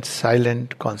profound and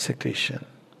silent consecration,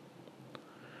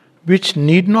 which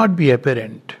need not be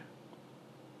apparent,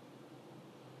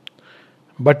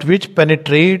 but which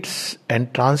penetrates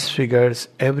and transfigures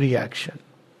every action.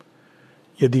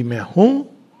 यदि मैं हूं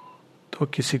तो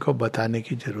किसी को बताने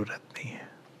की जरूरत नहीं है।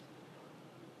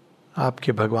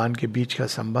 आपके भगवान के बीच का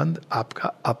संबंध आपका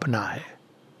अपना है।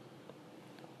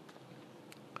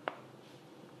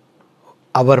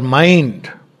 आवर माइंड,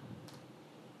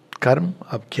 कर्म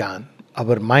अब ज्ञान,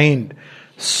 our mind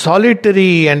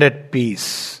solitary and at peace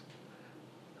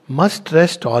must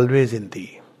rest always in thee.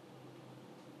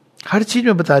 हर चीज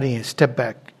में बता रही है, step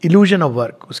back, illusion of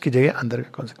work, उसकी जगह अंदर का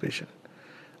कॉन्सेंट्रेशन।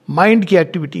 माइंड की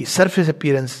एक्टिविटी सरफेस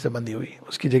अपीयरेंस से बंधी हुई,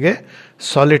 उसकी जगह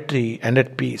solitary and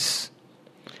at peace.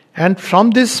 And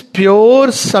from this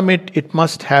pure summit, it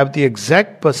must have the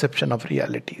exact perception of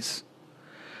realities,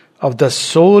 of the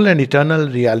soul and eternal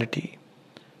reality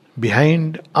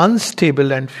behind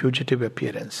unstable and fugitive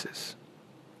appearances.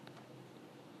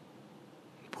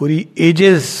 पूरी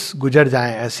ages गुजर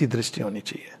जाएं, ऐसी दृष्टि होनी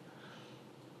चाहिए।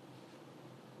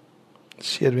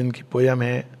 शेरविन की पोयम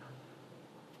है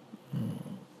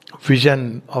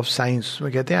vision of science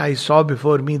में कहते हैं, I saw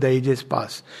before me the ages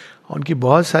pass. उनकी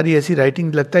बहुत सारी ऐसी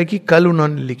राइटिंग लगता है कि कल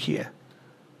उन्होंने लिखी है।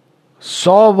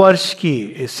 100 वर्ष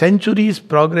की, centuries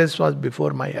progress was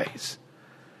before my eyes.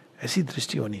 ऐसी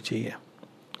दृष्टि होनी चाहिए।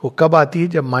 वो कब आती है?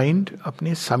 जब माइंड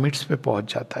अपने समिट्स पे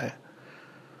पहुंच जाता है।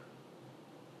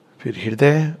 फिर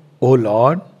हृदय, O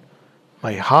Lord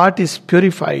my heart is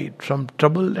purified from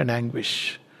trouble and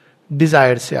anguish.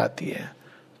 Desire से आती है,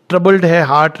 ट्रबल्ड है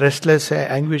हार्ट, रेस्टलेस है,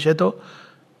 एंग्विश है, तो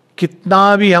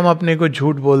कितना भी हम अपने को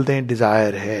झूठ बोलते हैं,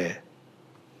 डिजायर है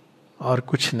और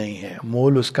कुछ नहीं है।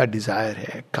 मूल उसका डिजायर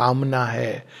है, कामना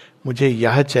है, मुझे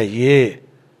यह चाहिए।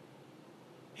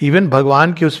 इवन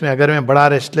भगवान के उसमें अगर मैं बड़ा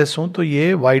रेस्टलेस हूं तो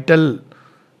ये वाइटल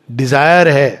डिजायर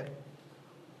है।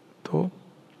 तो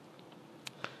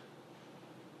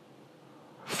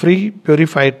free,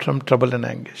 purified from trouble and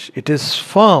anguish, it is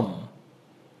firm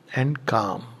and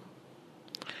calm,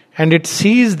 and it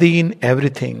sees thee in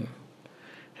everything,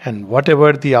 and whatever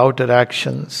the outer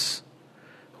actions,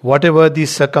 whatever the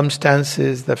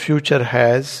circumstances the future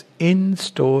has in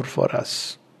store for us,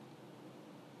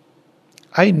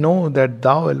 I know that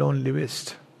thou alone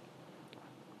livest,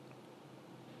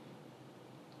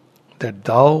 that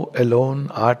thou alone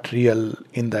art real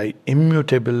in thy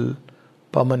immutable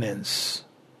permanence,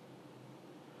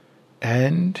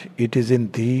 and it is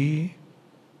in thee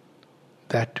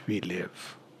that we live.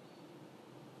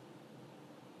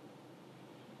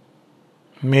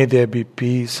 May there be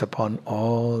peace upon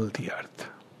all the earth,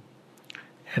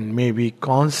 and may we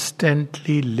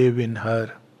constantly live in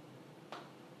her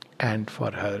and for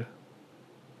her,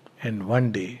 and one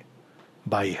day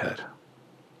by her.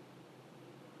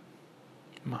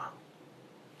 Ma.